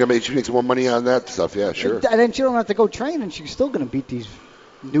 Oh, she makes some more money on that stuff. Yeah, sure. And then she don't have to go train, and she's still gonna beat these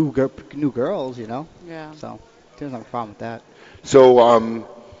new girls, you know. Yeah. So she doesn't have a problem with that. So,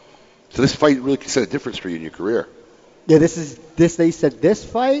 so this fight really set a difference for you in your career. Yeah, they said this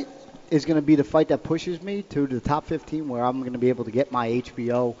fight is going to be the fight that pushes me to the top 15 where I'm going to be able to get my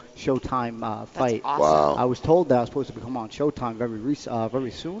HBO Showtime fight. awesome. Wow. I was told that I was supposed to become on Showtime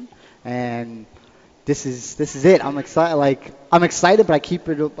very soon, and this is it. I'm excited, but I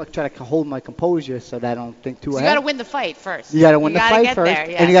try to hold my composure so that I don't think too So you ahead. got to win the fight first. You got to win the gotta fight get first, there,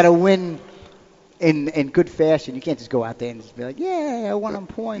 yes. and you got to win in good fashion. You can't just go out there and just be like, yeah, I won on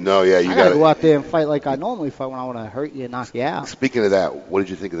points. No, yeah, you I gotta gotta- go out there and fight like I normally fight when I want to hurt you and knock you out. Speaking of that, what did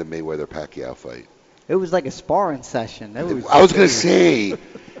you think of the Mayweather-Pacquiao fight? It was like a sparring session. I was going to say,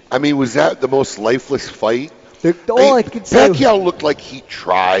 I mean, was that the most lifeless fight? All I could say Pacquiao looked like he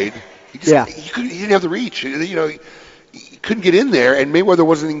tried. He didn't have the reach. You know, he couldn't get in there, and Mayweather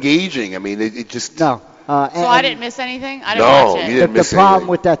wasn't engaging. I mean, it just... No. So I didn't miss anything? I didn't No, watch it. you didn't miss The problem anything.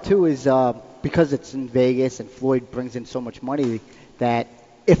 with that, too, is because it's in Vegas and Floyd brings in so much money that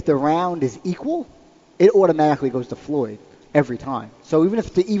if the round is equal, it automatically goes to Floyd every time. So even if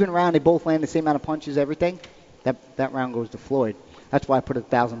it's the even round, they both land the same amount of punches, everything, that round goes to Floyd. That's why I put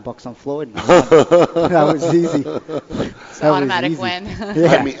 $1,000 on Floyd. And that was easy. It's an automatic win.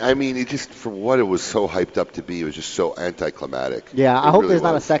 Yeah. I mean, it just, for what it was so hyped up to be, it was just so anticlimactic. Yeah, I It hope really there's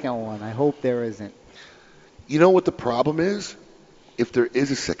not a was. second one. I hope there isn't. You know what the problem is? If there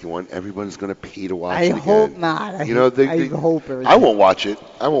is a second one, everyone's going to pay to watch I it again. hope not. I hope there I isn't. won't watch it.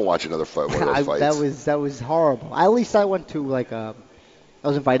 I won't watch another fight. One of those fights. That was horrible. At least I went to I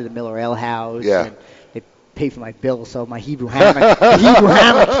was invited to Miller Ale House. Yeah. And they paid for my bill, so my Hebrew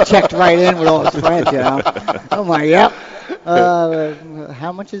hammock checked right in with all his friends. You know. I'm like, yep.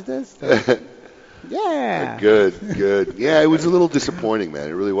 How much is this? Yeah. Good. Yeah, it was a little disappointing, man.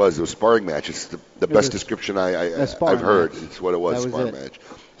 It really was. It was a sparring match. It's the best description I've heard. match. It's what it was, That was sparring it. match.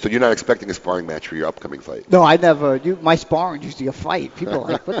 So you're not expecting a sparring match for your upcoming fight? No, I never. My sparring used to be a fight. People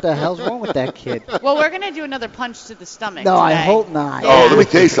are like, what the hell's wrong with that kid? Well, we're going to do another punch to the stomach No, I today. hope not. Oh, let me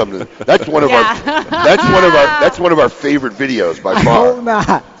tell you something. That's one of that's one of our favorite videos by I far. hope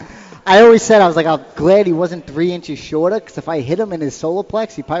not. I always said, I'm glad he wasn't 3 inches shorter, because if I hit him in his solar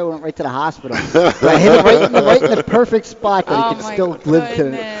plex, he probably went right to the hospital. But I hit him right in the perfect spot that he could still live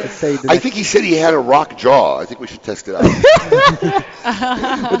to say the I think he said he had a rock jaw. I think we should test it out.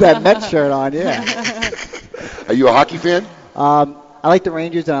 with that Met shirt on, yeah. Are you a hockey fan? I like the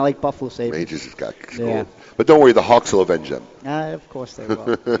Rangers and I like Buffalo Sabres. Rangers has got cool. Yeah. But don't worry, the Hawks will avenge them. Of course they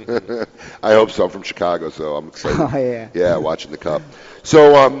will. I hope so. I'm from Chicago, so I'm excited. Oh, yeah. Yeah, watching the Cup.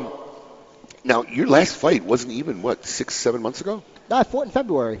 So, now, your last fight wasn't even, 6-7 months ago? No, I fought in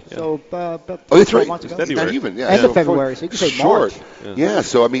February, so about Oh, that's 12 right. months ago. Not even, yeah. End So of February, so you can say short. March. Yeah.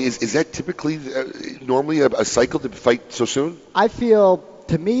 So I mean, is that typically normally a cycle to fight so soon? I feel,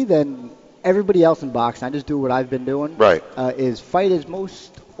 to me, then everybody else in boxing, I just do what I've been doing. Right. Is fight as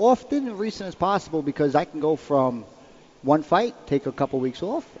most often and recent as possible, because I can go from one fight, take a couple weeks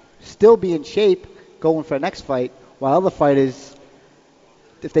off, still be in shape, going for the next fight, while other fighters,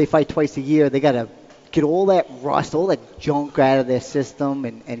 if they fight twice a year, they got to get all that rust, all that junk out of their system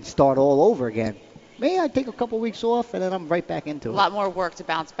and start all over again. Me, I take a couple weeks off, and then I'm right back into A it. lot more work to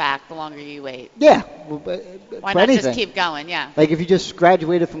bounce back the longer you wait. Yeah. Why for not anything. just keep going? Yeah. Like if you just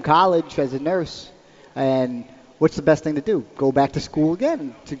graduated from college as a nurse, and what's the best thing to do? Go back to school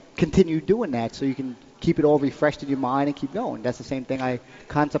again to continue doing that so you can keep it all refreshed in your mind and keep going. That's the same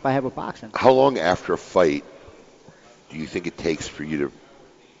concept I have with boxing. How long after a fight do you think it takes for you to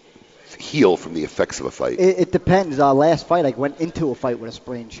heal from the effects of a fight? It depends. Last fight, I went into a fight with a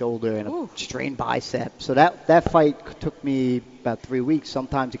sprained shoulder and a strained bicep. So that fight took me about 3 weeks.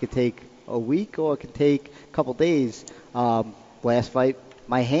 Sometimes it could take a week or it could take a couple days. Last fight,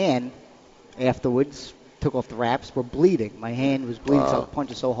 my hand afterwards took off the wraps, were bleeding. My hand was bleeding, so I was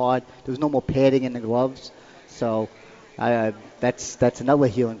punching so hard. There was no more padding in the gloves. So that's another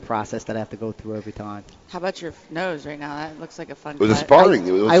healing process that I have to go through every time. How about your nose right now? That looks like a fun. It was a cut. sparring.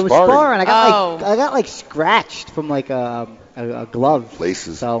 I was sparring. I got like scratched from like a glove.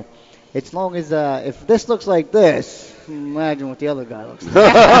 Laces. So as long as if this looks like this, imagine what the other guy looks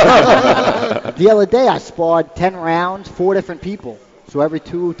like. The other day I sparred 10 rounds, 4 different people. So every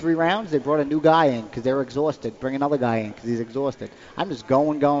 2 or 3 rounds, they brought a new guy in because they were exhausted. Bring another guy in because he's exhausted. I'm just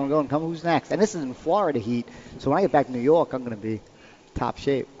going. Come, who's next? And this is in Florida heat. So when I get back to New York, I'm going to be top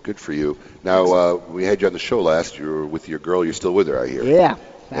shape. Good for you. Now, we had you on the show last. You were with your girl. You're still with her, I hear. Yeah,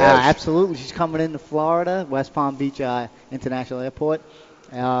 absolutely. She's coming into Florida, West Palm Beach International Airport,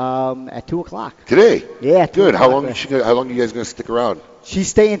 at 2 o'clock. Today? Yeah. Good. How long are you guys going to stick around? She's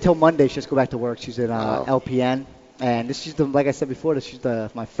staying until Monday. She'll just go back to work. She's at LPN. And this is like I said before, this is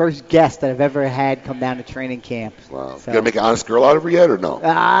my first guest that I've ever had come down to training camp. Wow. So. You gonna make an honest girl out of her yet, or no?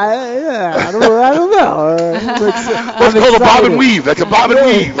 I don't know. Let's call the bob and weave. That's a bob and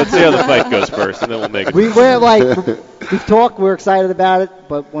weave. Let's see how the fight goes first, and then we'll make it. We've talked. We're excited about it,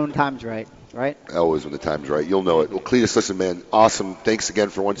 but when the time's right. Right? Always when the time's right. You'll know it. Well, Cletus, listen, man, awesome. Thanks again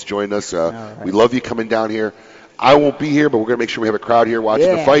for once joining us. Right. We love you coming down here. I won't be here, but we're going to make sure we have a crowd here watching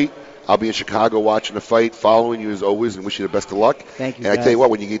the fight. I'll be in Chicago watching the fight, following you as always, and wish you the best of luck. Thank you, And guys. I tell you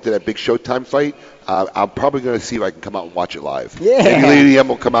what, when you get to that big Showtime fight, I'm probably going to see if I can come out and watch it live. Yeah. Maybe Lady M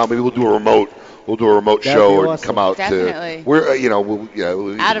will come out. Maybe we'll do a remote. We'll do a remote That'd show be or awesome. come out. Definitely.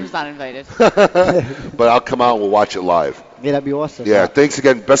 Adam's not invited. But I'll come out and we'll watch it live. Yeah, that'd be awesome. Yeah, thanks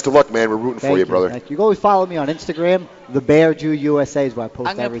again. Best of luck, man. We're rooting for you, brother. Thank you. You can always follow me on Instagram. The Bear Jew USA is where I post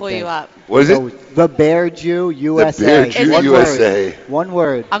I'm going to pull you up. What is it? The Bear Jew USA. The Bear Jew One USA. Word. One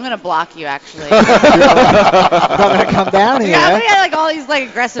word. I'm going to block you, actually. I'm not going to come down here. Yeah, we had like all these like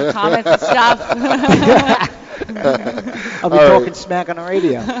aggressive comments and stuff. I'll be talking smack on the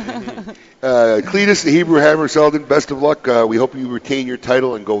radio. Cletus, the Hebrew Hammer Selden, best of luck. We hope you retain your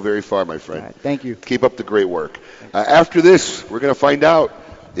title and go very far, my friend. All right, thank you. Keep up the great work. After this, we're going to find out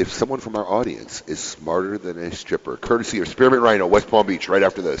if someone from our audience is smarter than a stripper, courtesy of Spearmint Rhino, West Palm Beach, right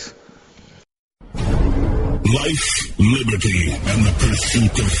after this. Life, liberty, and the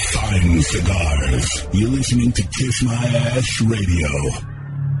pursuit of fine cigars. You're listening to Kiss My Ash Radio.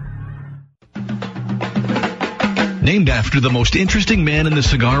 Named after the most interesting man in the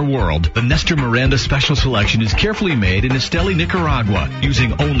cigar world, the Nestor Miranda Special Selection is carefully made in Esteli, Nicaragua,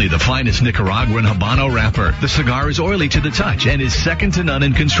 using only the finest Nicaraguan Habano wrapper. The cigar is oily to the touch and is second to none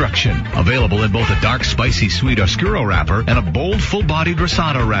in construction. Available in both a dark, spicy, sweet Oscuro wrapper and a bold, full-bodied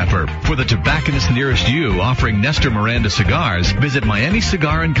Rosado wrapper. For the tobacconist nearest you offering Nestor Miranda cigars, visit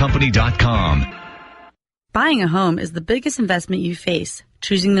MiamiCigarAndCompany.com. Buying a home is the biggest investment you face.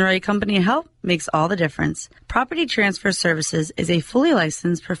 Choosing the right company to help makes all the difference. Property Transfer Services is a fully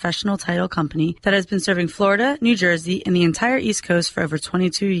licensed professional title company that has been serving Florida, New Jersey, and the entire East Coast for over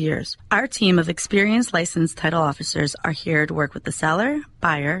 22 years. Our team of experienced licensed title officers are here to work with the seller,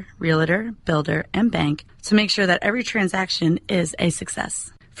 buyer, realtor, builder, and bank to make sure that every transaction is a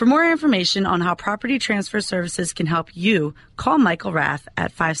success. For more information on how Property Transfer Services can help you, call Michael Raff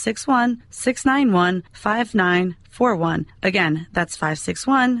at 561-691-5941. Again, that's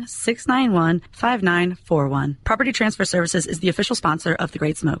 561-691-5941. Property Transfer Services is the official sponsor of The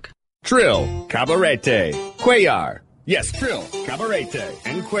Great Smoke. Trill, Cabarete, Cuellar. Yes, Trill, Cabarete,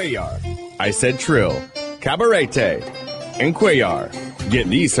 and Cuellar. I said Trill, Cabarete, and Cuellar. Get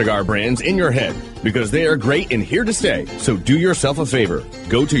these cigar brands in your head because they are great and here to stay. So do yourself a favor.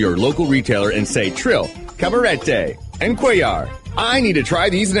 Go to your local retailer and say Trill, Cabarete, and Cuellar. I need to try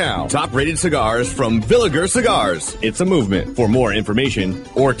these now. Top-rated cigars from Villiger Cigars. It's a movement. For more information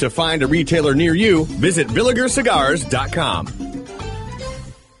or to find a retailer near you, visit VilligerCigars.com.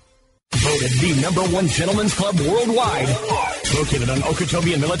 Voted the #1 gentleman's club worldwide. Located on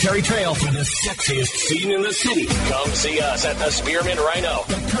Okeechobee and Military Trail for the sexiest scene in the city. Come see us at the Spearmint Rhino,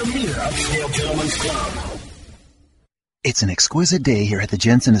 the premier upscale gentleman's club. It's an exquisite day here at the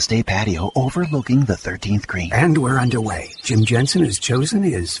Jensen Estate patio overlooking the 13th green. And we're underway. Jim Jensen has chosen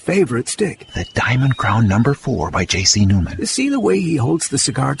his favorite stick. The Diamond Crown No. 4 by J.C. Newman. See the way he holds the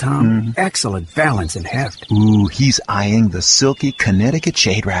cigar, Tom? Excellent balance and heft. Ooh, he's eyeing the silky Connecticut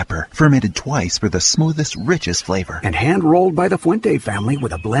shade wrapper, fermented twice for the smoothest, richest flavor. And hand-rolled by the Fuente family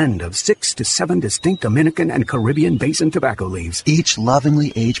with a blend of 6 to 7 distinct Dominican and Caribbean basin tobacco leaves. Each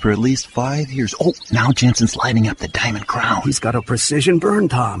lovingly aged for at least 5 years. Oh, now Jensen's lighting up the Diamond Crown. He's got a precision burn,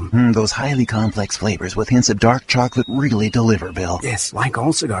 Tom. Those highly complex flavors with hints of dark chocolate really deliver, Bill. Yes, like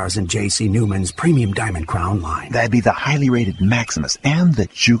all cigars in J.C. Newman's premium Diamond Crown line. That'd be the highly rated Maximus and the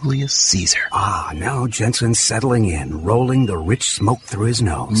Julius Caesar. Ah, now Jensen's settling in, rolling the rich smoke through his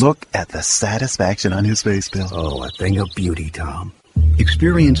nose. Look at the satisfaction on his face, Bill. Oh, a thing of beauty, Tom.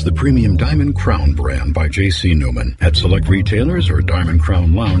 Experience the premium Diamond Crown brand by J.C. Newman at select retailers or Diamond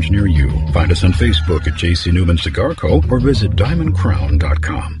Crown Lounge near you. Find us on Facebook at J.C. Newman Cigar Co. or visit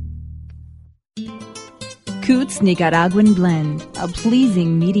diamondcrown.com. Coots Nicaraguan Blend, a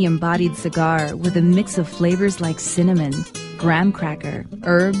pleasing medium-bodied cigar with a mix of flavors like cinnamon, graham cracker,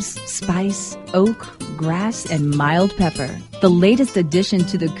 herbs, spice, oak, grass, and mild pepper. The latest addition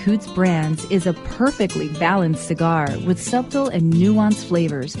to the Coots brands is a perfectly balanced cigar with subtle and nuanced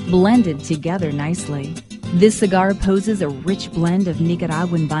flavors blended together nicely. This cigar poses a rich blend of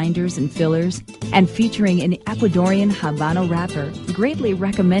Nicaraguan binders and fillers and featuring an Ecuadorian Habano wrapper, greatly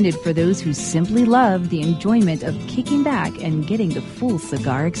recommended for those who simply love the enjoyment of kicking back and getting the full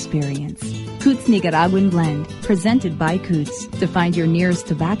cigar experience. Coots Nicaraguan Blend, presented by Coots. To find your nearest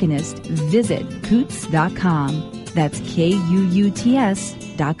tobacconist, visit Coots.com. That's KUUTS.com.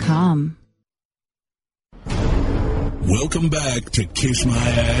 Welcome back to Kiss My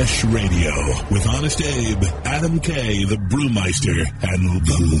Ash Radio with Honest Abe, Adam K, the Brewmeister, and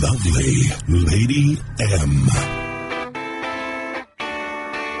the lovely Lady M.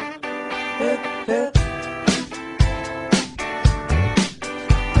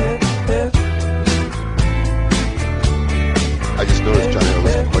 I just noticed John had a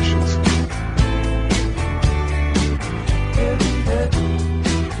list of questions.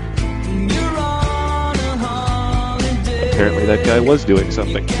 Apparently that guy was doing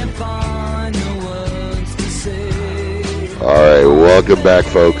something. All right, welcome back,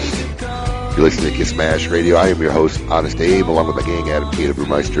 folks. You're listening to Kiss My Ash Radio. I am your host, Honest Abe, along with my gang, Adam K, the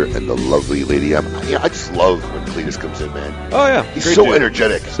Brewmeister, and the lovely Lady M. I just love when Cletus comes in, man. Oh, yeah. He's Great so dude.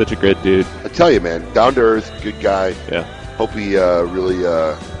 energetic. Such a great dude. I tell you, man, down to earth, good guy. Yeah. Hope he really.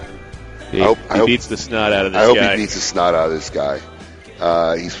 He beats the snot out of this guy. I hope he beats the snot out of this guy.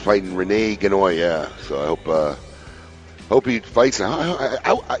 He's fighting Rene Ganoy, yeah. So I hope he fights.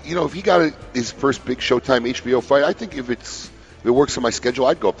 If he got his first big Showtime HBO fight, I think if it works on my schedule,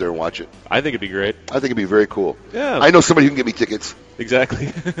 I'd go up there and watch it. I think it'd be great. I think it'd be very cool. Yeah. I know somebody who can get me tickets.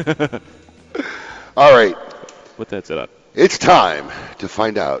 Exactly. All right. Put that set up. It's time to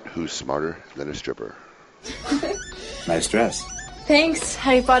find out who's smarter than a stripper. Nice dress. Thanks.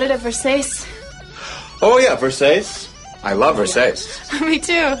 I bought it at Versace. Oh, yeah, Versace. I love Versace. Me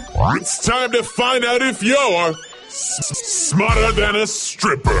too. It's time to find out if you're smarter than a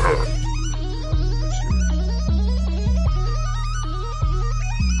stripper.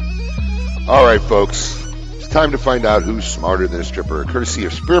 All right, folks. It's time to find out who's smarter than a stripper. Courtesy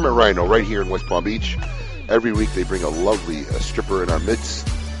of Spearmint Rhino right here in West Palm Beach. Every week they bring a lovely stripper in our midst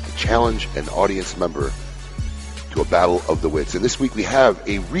to challenge an audience member to a battle of the wits. And this week we have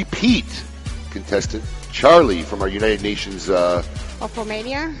a repeat contestant, Charlie from our United Nations... Of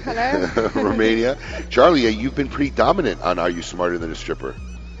Romania. Hello. Romania. Charlie, you've been pretty dominant on Are You Smarter Than a Stripper?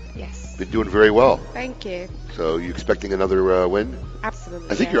 Yes. Been doing very well. Thank you. So you expecting another win? Absolutely.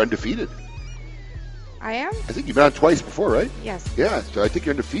 I think you're undefeated. I am? I think you've been on twice before, right? Yes. Yeah, so I think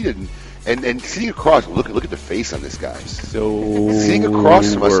you're undefeated. And sitting across, look at the face on this guy. So sitting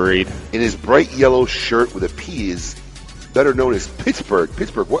across from us worried. In his bright yellow shirt with a P is better known as Pittsburgh.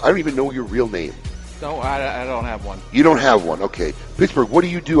 Pittsburgh, I don't even know your real name. No, I don't have one. You don't have one, okay. Pittsburgh, what do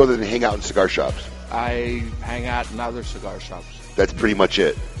you do other than hang out in cigar shops? I hang out in other cigar shops. That's pretty much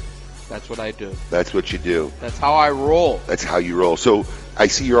it. That's what I do. That's what you do. That's how I roll. That's how you roll. So I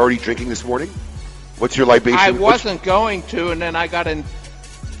see you're already drinking this morning? What's your libation? I wasn't going to, and then I got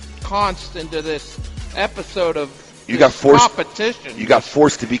const into this episode of you got forced, competition. You got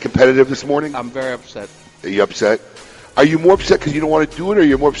forced to be competitive this morning? I'm very upset. Are you upset? Are you more upset because you don't want to do it, or are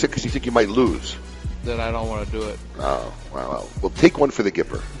you more upset because you think you might lose? That I don't want to do it. Oh, well, take one for the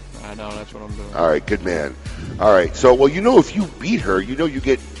Gipper. I know, that's what I'm doing. All right, good man. All right, so, if you beat her, you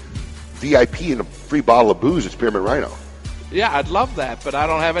get VIP and a free bottle of booze at Spearmint Rhino. Yeah, I'd love that, but I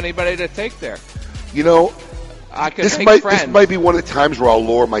don't have anybody to take there. I can This make friends. might be one of the times where I'll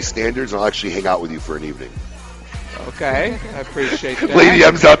lower my standards and I'll actually hang out with you for an evening. Okay, I appreciate that. Lady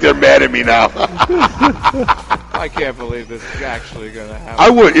M's out there mad at me now. I can't believe this is actually going to happen. I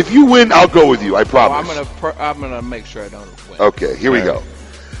would. If you win, I'll go with you. I promise. I'm gonna make sure I don't win. Okay, here we go.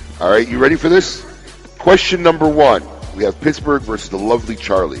 All right, you ready for this? Question number 1. We have Pittsburgh versus the lovely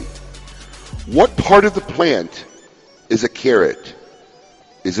Charlie. What part of the plant is a carrot?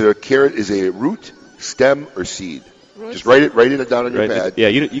 Is it a carrot? Is it a root, stem, or seed? Root. Just write it down on your pad. Yeah,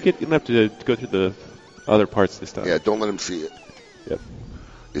 you don't have to go through the other parts this time. Yeah, don't let them see it. Yep.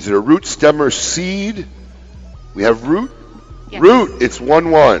 Is it a root, stem, or seed? We have root. Yes. Root. It's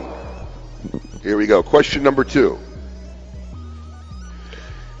 1-1. Here we go. Question number 2.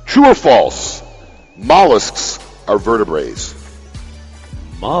 True or false? Mollusks are vertebrates.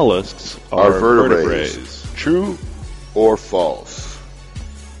 Mollusks are vertebrates. True or false?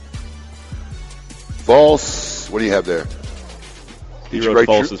 False. What do you have there? He Did you wrote write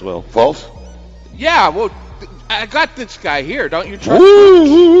false true? as well. False? Yeah, well, I got this guy here. Don't you trust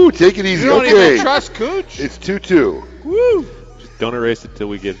Woo! Take it easy. You don't Okay. even trust Cooch? It's 2-2. Woo! Just don't erase it till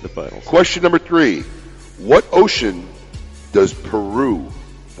we get to the finals. Question number 3. What ocean does Peru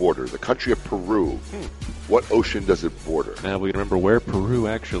border? The country of Peru. What ocean does it border? Now we remember where Peru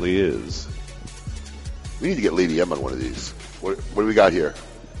actually is. We need to get Lady M on one of these. What do we got here?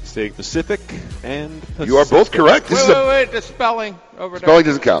 Saying Pacific and Pacific. You are both correct. This Wait, the spelling over there. Spelling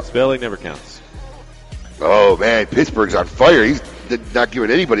doesn't count. Spelling never counts. Oh, man, Pittsburgh's on fire. He's not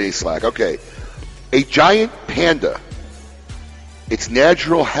giving anybody any slack. Okay. A giant panda. Its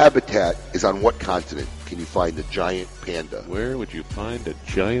natural habitat is on what continent? Can you find a giant panda? Where would you find a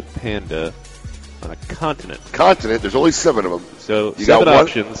giant panda on a continent? Continent. There's only 7 of them. So You 7 got one.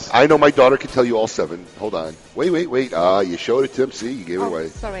 options. I know my daughter can tell you all 7. Hold on. Wait. You showed it to him. See, you gave it away.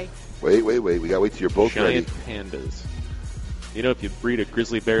 Sorry. Wait. We got to wait till you're both Giant ready. pandas. You know, if you breed a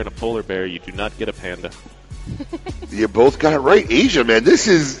grizzly bear and a polar bear, you do not get a panda. You both got it right. Asia, man, this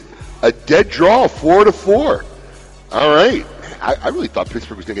is a dead draw, 4-4. All right. I really thought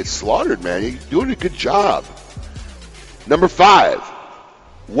Pittsburgh was going to get slaughtered, man. You're doing a good job. Number 5.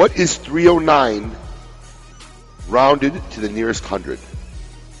 What is 309 rounded to the nearest 100?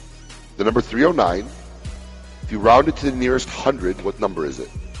 The number 309, if you round it to the nearest 100, what number is it?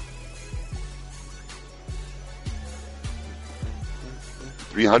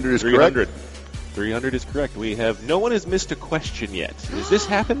 $300 is 300. correct? 300 is correct. No one has missed a question yet. Has this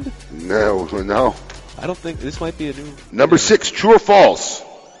happened? No. I don't think this might be a new. Number 6, true or false?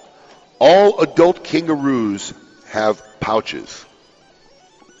 All adult kangaroos have pouches.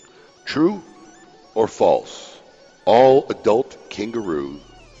 True or false? All adult kangaroos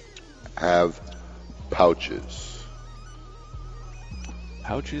have pouches.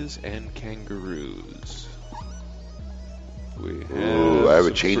 Pouches and kangaroos. Ooh, I have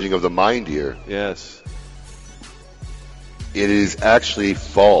a changing of the mind here. Yes. It is actually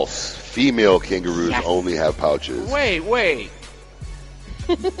false. Female kangaroos only have pouches. Wait.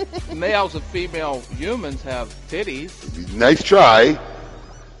 Males and female humans have titties. Nice try,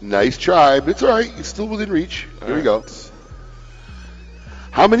 but it's all right. It's still within reach. Here we go.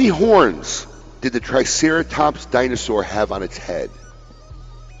 How many horns did the Triceratops dinosaur have on its head?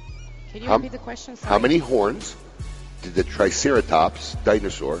 Can you repeat the question? Sorry. How many horns did the Triceratops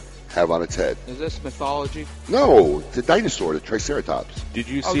dinosaur have on its head? Is this mythology? No, it's a dinosaur, the Triceratops. Did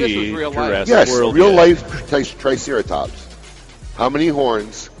you Oh, see this was real life. Jurassic Yes, World real yet? life Triceratops. How many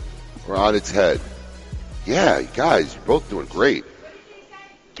horns were on its head? Yeah, you guys, you're both doing great.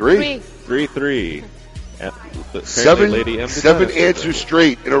 3? 3-3. Apparently Seven Lady M did not have answers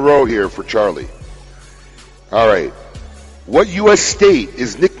straight in a row here for Charlie. All right. What U.S. state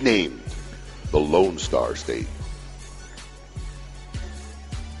is nicknamed the Lone Star State?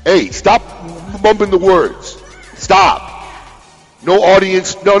 Hey, stop mumbling the words. Stop. No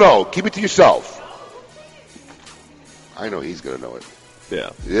audience. No. Keep it to yourself. I know he's going to know it.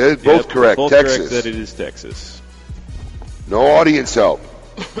 Yeah. Both correct. Both Texas. correct that it is Texas. No audience help.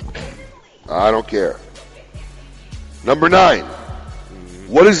 I don't care. Number 9.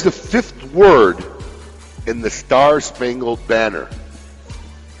 What is the 5th word in the Star-Spangled Banner?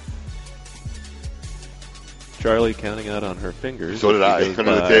 Charlie counting out on her fingers. So did I. Goes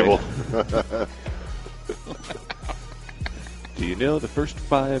Under the by. table. Do you know the first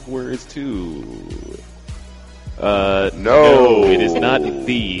 5 words too? No. It is not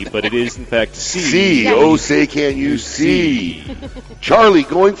the, but it is in fact C. C. Oh, say can you see? Charlie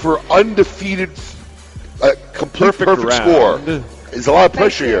going for undefeated, complete perfect score. There's a lot of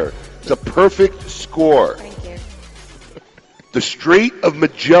pressure here. It's a perfect score. Thank you. The Strait of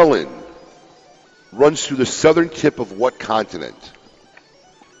Magellan runs through the southern tip of what continent?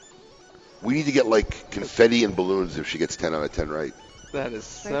 We need to get like confetti and balloons if she gets 10 out of 10 right. That is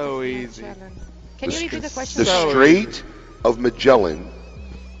so easy. Can you repeat the question? The Strait of Magellan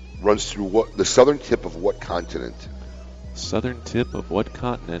runs through the southern tip of what continent? Southern tip of what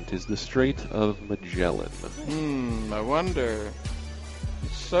continent is the Strait of Magellan? I wonder.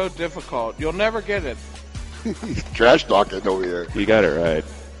 It's so difficult. You'll never get it. Trash talking over here. You got it right.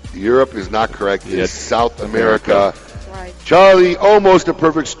 Europe is not correct. It's Yes. South America. Right. Charlie, almost a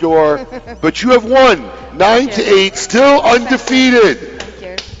perfect score, but you have won 9-8, still undefeated. Thank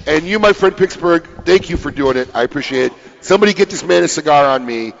you. And you, my friend Pittsburgh, thank you for doing it. I appreciate it. Somebody get this man a cigar on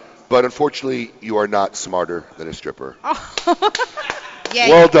me, but unfortunately, you are not smarter than a stripper.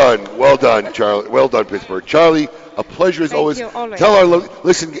 Well done, Charlie. Well done, Pittsburgh. Charlie, a pleasure as always. you, always. Tell our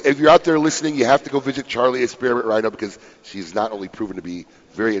listen, if you're out there listening, you have to go visit Charlie at Spearmint Rhino because she's not only proven to be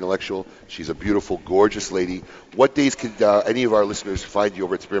very intellectual, she's a beautiful, gorgeous lady. What days can any of our listeners find you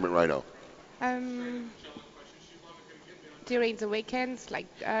over at Spearmint Rhino? During the weekends, like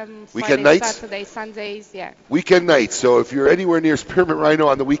Weekend Friday, nights? Saturday, Sundays, yeah. Weekend nights. So if you're anywhere near Spearmint Rhino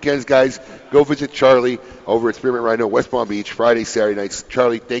on the weekends, guys, go visit Charlie over at Spearmint Rhino, West Palm Beach, Friday, Saturday nights.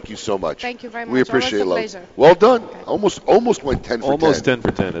 Charlie, thank you so much. Thank you very much. We appreciate it, Always love. a pleasure. Well done. Almost went 10 for 10. Almost 10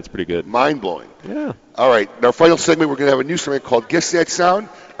 for 10. That's pretty good. Mind-blowing. Yeah. All right. In our final segment, we're going to have a new segment called Guess That Sound,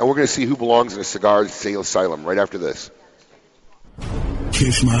 and we're going to see who belongs in a cigar sale asylum right after this.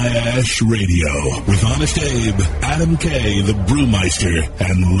 Kiss My Ash Radio with Honest Abe, Adam K, the Brewmeister,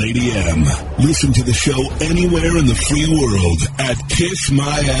 and Lady M. Listen to the show anywhere in the free world at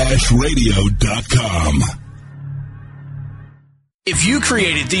KissMyAshRadio.com. If you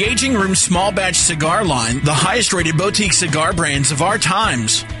created the Aging Room Small Batch Cigar line, the highest rated boutique cigar brands of our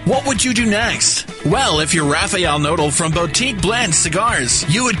times, what would you do next? Well, if you're Rafael Nodal from Boutique Blend Cigars,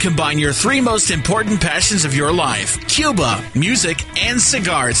 you would combine your three most important passions of your life, Cuba, music, and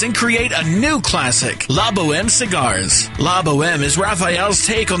cigars, and create a new classic, La Boheme Cigars. La Boheme is Rafael's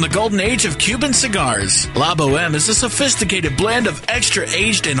take on the golden age of Cuban cigars. La Boheme is a sophisticated blend of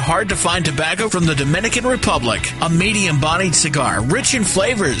extra-aged and hard-to-find tobacco from the Dominican Republic, a medium-bodied cigar rich in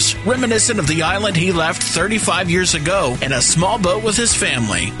flavors, reminiscent of the island he left 35 years ago in a small boat with his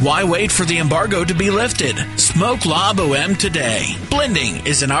family. Why wait for the embargo to be lifted? Smoke La Boheme today. Blending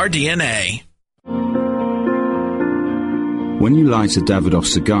is in our DNA. When you light a Davidoff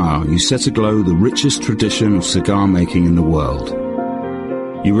cigar, you set aglow the richest tradition of cigar making in the world.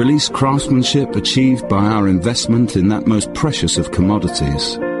 You release craftsmanship achieved by our investment in that most precious of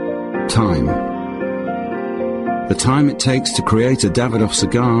commodities, time. The time it takes to create a Davidoff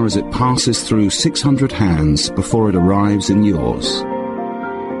cigar as it passes through 600 hands before it arrives in yours.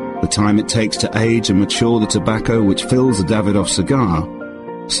 The time it takes to age and mature the tobacco which fills a Davidoff cigar,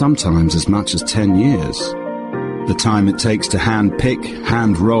 sometimes as much as 10 years. The time it takes to hand pick,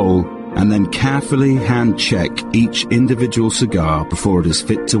 hand roll, and then carefully hand check each individual cigar before it is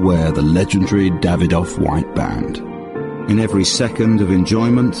fit to wear the legendary Davidoff white band. In every second of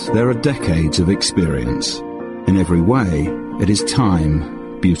enjoyment, there are decades of experience. In every way, it is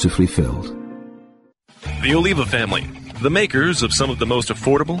time beautifully filled. The Oliva family, the makers of some of the most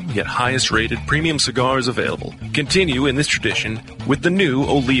affordable yet highest rated premium cigars available, continue in this tradition with the new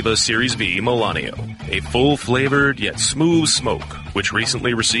Oliva Series V Melanio, a full-flavored yet smooth smoke, which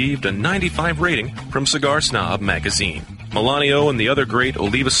recently received a 95 rating from Cigar Snob magazine. Melanio and the other great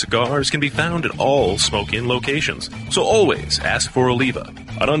Oliva cigars can be found at all smoke-in locations, so always ask for Oliva,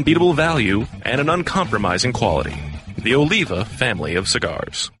 an unbeatable value and an uncompromising quality. The Oliva family of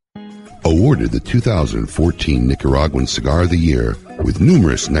cigars. Awarded the 2014 Nicaraguan Cigar of the Year with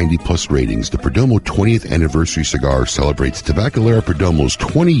numerous 90-plus ratings, the Perdomo 20th Anniversary Cigar celebrates Tabacalera Perdomo's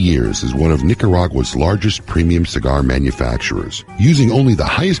 20 years as one of Nicaragua's largest premium cigar manufacturers. Using only the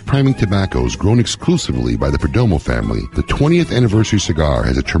highest priming tobaccos grown exclusively by the Perdomo family, the 20th Anniversary Cigar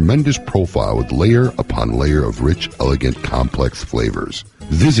has a tremendous profile with layer upon layer of rich, elegant, complex flavors.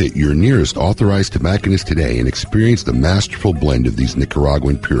 Visit your nearest authorized tobacconist today and experience the masterful blend of these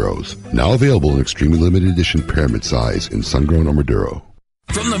Nicaraguan puros. Now available in extremely limited edition pyramid size in sun-grown or Maduro.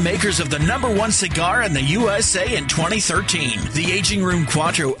 From the makers of the #1 cigar in the USA in 2013, the Aging Room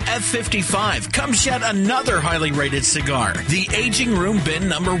Quattro F55 comes yet another highly rated cigar, the Aging Room Bin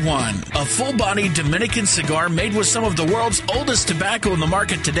 #1, a full-bodied Dominican cigar made with some of the world's oldest tobacco in the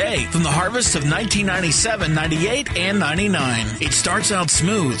market today, from the harvest of 1997, 98, and 99. It starts out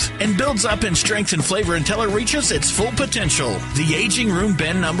smooth and builds up in strength and flavor until it reaches its full potential. The Aging Room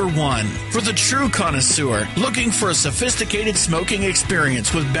Bin #1, for the true connoisseur looking for a sophisticated smoking experience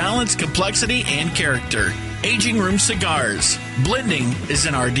with balance, complexity, and character. Aging Room Cigars. Blending is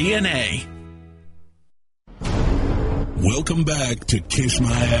in our DNA. Welcome back to Kiss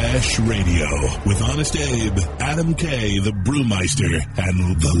My Ash Radio with Honest Abe, Adam K, the Brewmeister,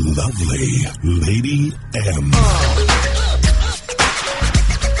 and the lovely Lady M.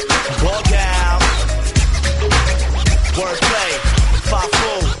 Bug out. Wordplay.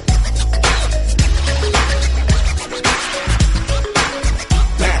 Fafo.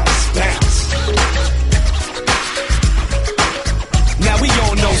 Now we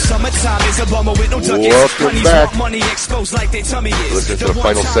all know summertime is a bummer with no duckets. Welcome back. Money exposed like they tummy is. Listen to the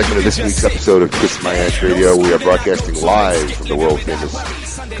final segment of this week's episode of Kiss My Ash Radio. We are broadcasting live from the world famous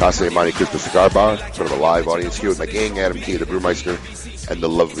Casa de Monte Cristo Cigar Bar in front of a live audience here with my gang, Adam K, the Brewmeister, and the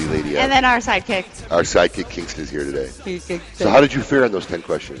lovely Lady M. And then our sidekick. Our sidekick Kingston is here today. So how did you fare on those 10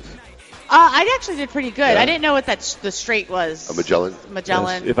 questions? I actually did pretty good. Yeah. I didn't know what the strait was. A Magellan?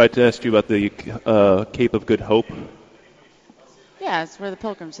 Magellan. Yes. If I asked you about the Cape of Good Hope. Yeah, it's where the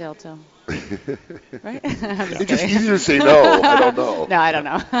pilgrims sailed to. Right? It's just easier to say no. I don't know. No, I don't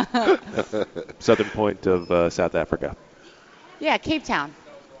know. Southern point of South Africa. Yeah, Cape Town.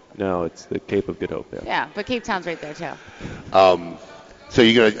 No, it's the Cape of Good Hope. Yeah, but Cape Town's right there, too. So are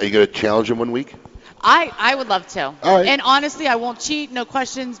you gonna challenge him 1 week? I would love to. All right. And honestly, I won't cheat. No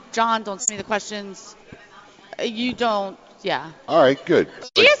questions. John, don't send me the questions. You don't. Yeah. All right, good.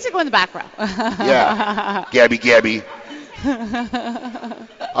 She has to go in the back row. Yeah. Gabby.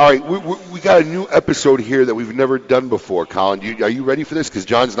 All right, we got a new episode here that we've never done before. Colin, are you ready for this? Because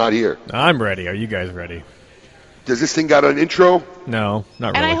John's not here. I'm ready. Are you guys ready? Does this thing got an intro? No,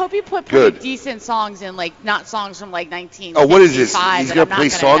 not And really. I hope you put Good. pretty decent songs in, like not songs from like 1965. Oh, what is this? He's that gonna I'm not play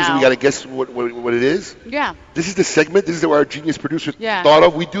gonna songs know. and we gotta guess what it is? Yeah. This is the segment. This is what our genius producer Yeah. thought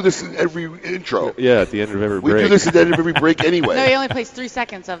of. We do this in every intro. Yeah, at the end of every We break. do this at the end of every break anyway. No, he only plays 3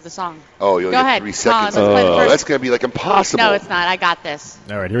 seconds of the song. Oh, you only Go get ahead, 3 seconds. Colin, let's play the first. That's gonna be like impossible. No, it's not. I got this.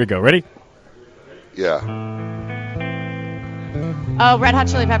 All right, here we go. Ready? Yeah. Oh, Red Hot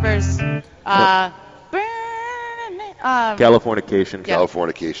Chili Peppers. Californication. Yeah.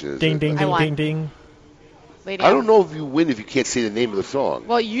 Californication is Ding, it. ding, I ding, won. ding, ding. Lady I don't know if you win if you can't say the name of the song.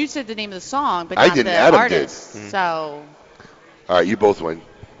 Well, you said the name of the song, but I not didn't. the Adam artist. did. So. All right, you both win.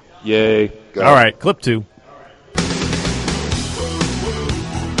 Yay. Go. All right, clip 2.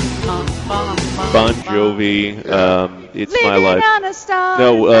 Bon Jovi. It's Living My Life. on a star.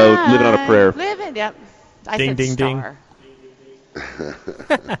 No, Living on a Prayer. Living, yep. I Ding, said ding, ding. star.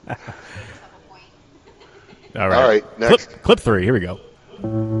 All right. All right, next. Clip 3. Here we go.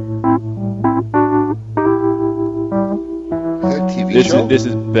 TV show? This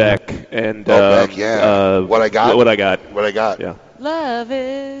is Beck and Beck, yeah. What I Got? What I Got. What I Got? Yeah. Love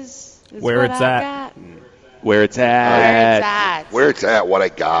is Where what it's I at. got. Where it's Where at. it's at. Where it's at, what I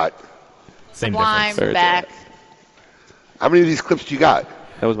got. Same Sublime, difference. Beck. How many of these clips do you got?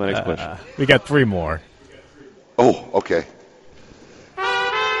 That was my next question. We got 3 more. Oh, okay.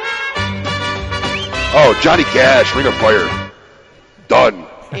 Oh, Johnny Cash, Ring of Fire. Done.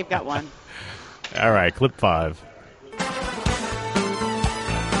 They've got one. All right, clip 5.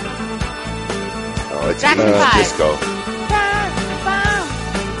 Oh, it's Jackson 5. Disco.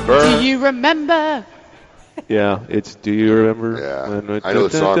 Do you remember? Yeah, it's Do You Remember? Yeah, I know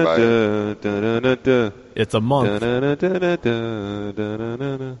the song by It's a month.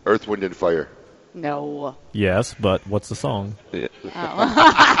 Earth, Wind, and Fire. No. Yes, but what's the song? Oh.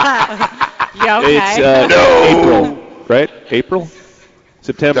 You okay? It's April, right? April?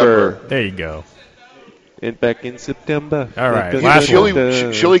 September. There you go. And back in September. All right, Yeah, last she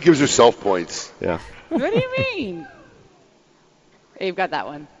only gives herself points. Yeah. What do you mean? You've got that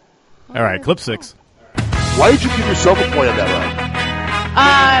one. All right, clip 6. Why did you give yourself a point on that round?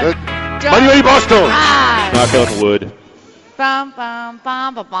 Money, Money, Boston. Knock on wood. Bum, bum,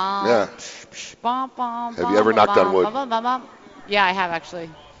 bum, bum, bum. Yeah. Bum, bum, Have you ever knocked on wood? Bum, bum, bum, bum. Yeah, I have actually.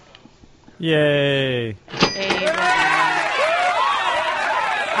 Yay. All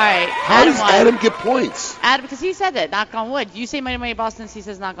right. How does Adam get points? Adam, because he said that, knock on wood. You say Money, Money, Boston, he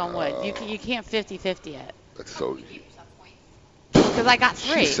says knock on wood. You can't 50-50 it. That's so. Because I got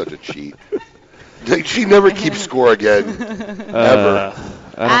 3. She's such a cheat. Like, she never keeps score again. Ever.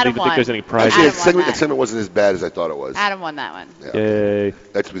 I don't even think there's any prizes. Actually, that segment wasn't as bad as I thought it was. Adam won that one. Yeah. Yay.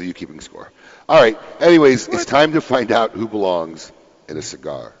 That's with you keeping score. All right. Anyways, it's time to find out who belongs in a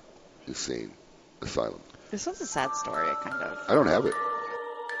cigar insane asylum. This one's a sad story, kind of. I don't have it.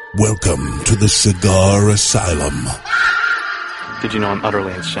 Welcome to the Cigar Asylum, Did you know I'm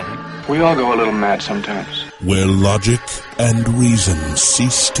utterly insane? We all go a little mad sometimes. where logic and reason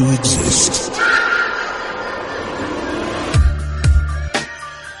cease to exist.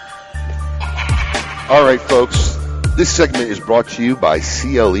 All right, folks. This segment is brought to you by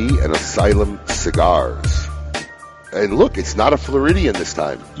CLE and Asylum Cigars. And look, it's not a Floridian this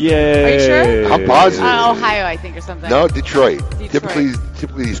time. Yay! Are you sure? I'm positive. Ohio, I think, or something. No, Detroit. Detroit.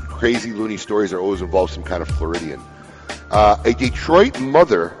 Typically, these crazy loony stories are always involve some kind of Floridian. A Detroit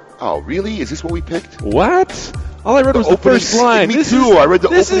mother. Oh, really? Is this what we picked? What? All I read was the first line. Me too. I read the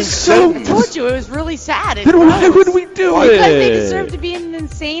opening sentence. I told you it was really sad. Then why would we do it? Because they deserve to be in an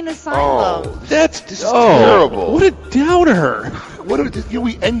insane asylum. Oh, this is terrible. What a downer.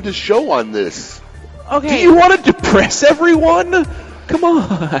 We end the show on this. Okay. Do you want to depress everyone? Come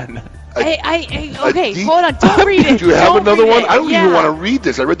on. Okay, hold on. Don't read it. Do you have another one? I don't even Yeah. want to read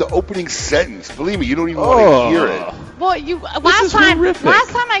this. I read the opening sentence. Believe me, you don't even want to hear it. Well, last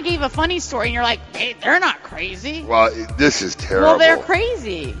time I gave a funny story, and you're like, hey, they're not crazy. Well, this is terrible. Well, they're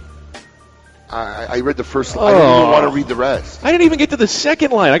crazy. I read the first line. I didn't even want to read the rest. I didn't even get to the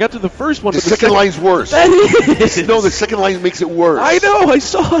second line. I got to the first one. The but second line's worse. That is. No, the second line makes it worse. I know. I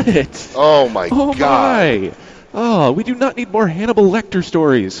saw it. Oh, my God. My. Oh, we do not need more Hannibal Lecter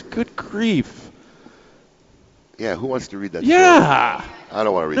stories. Good grief. Yeah, who wants to read that Yeah. story? I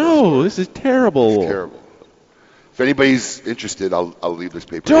don't want to read that No, this is terrible. It's terrible. If anybody's interested, I'll leave this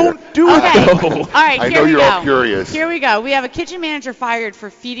paper Don't here. do it, though. All right, I here know we you're go. all curious. Here we go. We have a kitchen manager fired for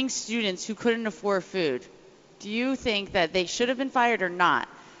feeding students who couldn't afford food. Do you think that they should have been fired or not?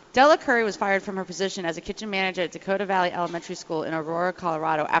 Della Curry was fired from her position as a kitchen manager at Dakota Valley Elementary School in Aurora,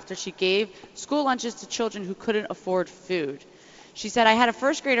 Colorado, after she gave school lunches to children who couldn't afford food. She said, I had a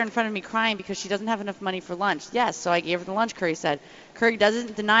first grader in front of me crying because she doesn't have enough money for lunch. Yes, so I gave her the lunch, Curry said. Curry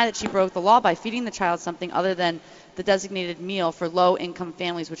doesn't deny that she broke the law by feeding the child something other than the designated meal for low-income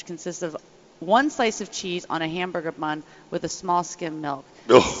families, which consists of one slice of cheese on a hamburger bun with a small skim milk.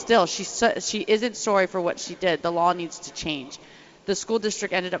 Ugh. Still, she isn't sorry for what she did. The law needs to change. The school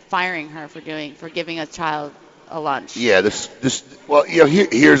district ended up firing her for giving a child a lunch. Yeah, here's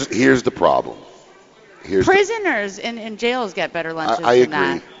the problem. Prisoners in jails get better lunches I than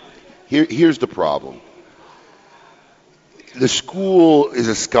agree. that. Here's the problem. The school is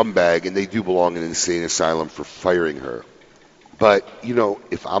a scumbag, and they do belong in an insane asylum for firing her. But,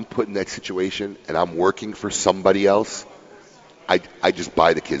 if I'm put in that situation and I'm working for somebody else, I just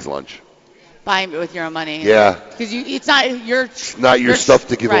buy the kids lunch. Buy it with your own money. Yeah. Because it's not your... It's not your stuff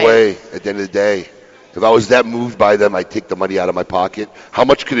to give away at the end of the day. If I was that moved by them, I'd take the money out of my pocket. How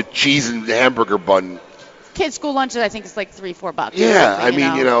much could a cheese and hamburger bun... Kids' school lunches, I think, is like $3-4.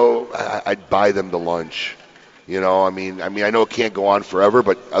 Yeah, I'd buy them the lunch. I know it can't go on forever,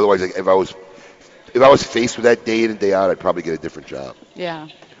 but otherwise, if I was faced with that day in and day out, I'd probably get a different job. Yeah.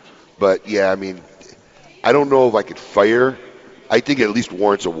 But yeah, I don't know if I could fire. I think it at least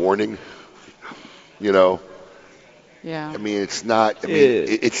warrants a warning. Yeah. It's not.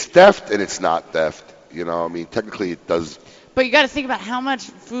 It's theft and it's not theft. Technically it does. But you got to think about how much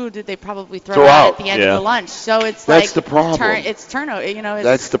food did they probably throw out at the end of the lunch. So it's that's the problem. It's turnover.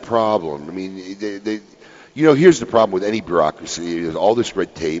 That's the problem. Here's the problem with any bureaucracy. There's all this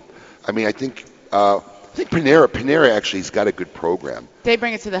red tape. I think Panera actually has got a good program. They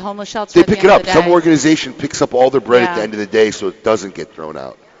bring it to the homeless shelter. They at the pick end it up. of the Some day. organization picks up all their bread at the end of the day, so it doesn't get thrown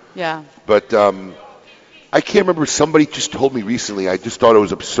out. Yeah. But I can't remember. Somebody just told me recently. I just thought it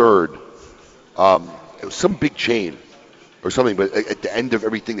was absurd. It was some big chain or something, but at the end of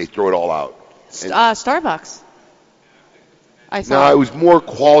everything, they throw it all out. Starbucks. I saw. No, it was more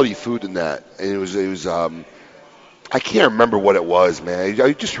quality food than that, and it was. I can't remember what it was, man.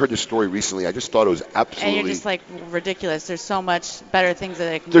 I just heard this story recently. I just thought it was absolutely. And you're just like ridiculous. There's so much better things that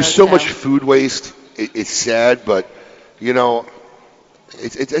they can. There's go so to. much food waste. It's sad, but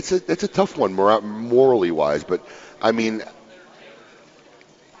it's a tough one morally wise. But I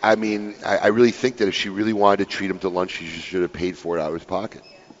really think that if she really wanted to treat him to lunch, she should have paid for it out of his pocket.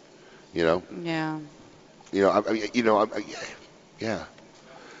 Yeah. Yeah.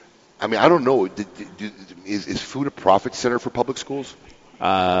 I don't know. Is food a profit center for public schools?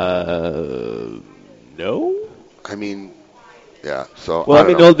 No. Yeah. So.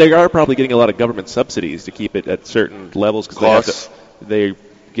 Well, no, they are probably getting a lot of government subsidies to keep it at certain levels because they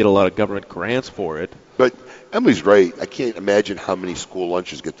get a lot of government grants for it. But Emily's right. I can't imagine how many school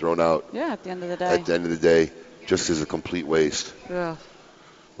lunches get thrown out. Yeah, at the end of the day. At the end of the day, just as a complete waste. Yeah.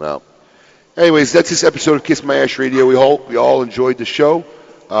 Well, anyways, that's this episode of Kiss My Ash Radio. We hope you all enjoyed the show.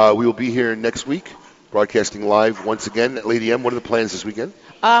 We will be here next week, broadcasting live once again. Lady M, what are the plans this weekend?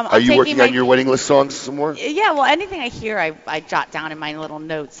 Are you working on your wedding list songs some more? Yeah, well, anything I hear, I jot down in my little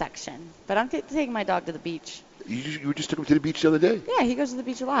note section. But I'm taking my dog to the beach. You just took him to the beach the other day? Yeah, he goes to the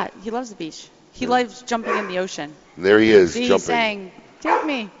beach a lot. He loves the beach. He loves jumping in the ocean. There he is, See, jumping. He's saying, take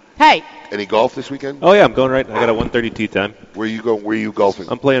me. Hey. Any golf this weekend? Oh yeah, I'm going right. I got a 1:30 tee time. Where you go? Where are you golfing?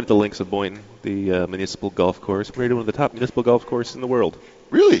 I'm playing at the Links of Boynton, the municipal golf course. We're one of the top municipal golf courses in the world.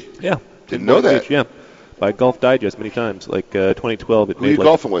 Really? Yeah. Didn't know that. Beach, yeah. By Golf Digest many times. Like 2012. Who are you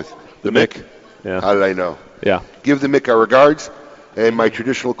golfing with? The Mick? Yeah. How did I know? Yeah. Give the Mick our regards. And my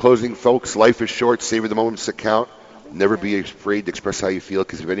traditional closing, folks, life is short. Savor the moments that count. Never be afraid to express how you feel,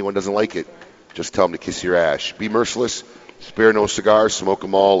 because if anyone doesn't like it, just tell them to kiss your ash. Be merciless. Spare no cigars. Smoke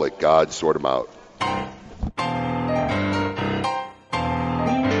them all. Let God sort them out.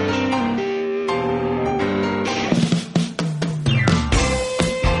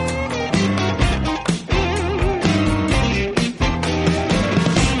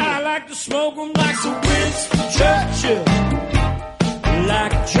 I like to smoke them like Sir Winston Churchill,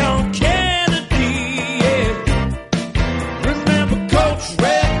 like John Kennedy, yeah. Remember Coach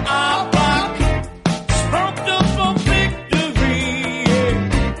Red Auerbach, smoked up for victory, yeah.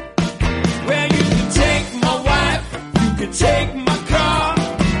 Well, you can take my wife, you can take my car,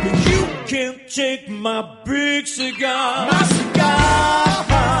 but you can't take my beer.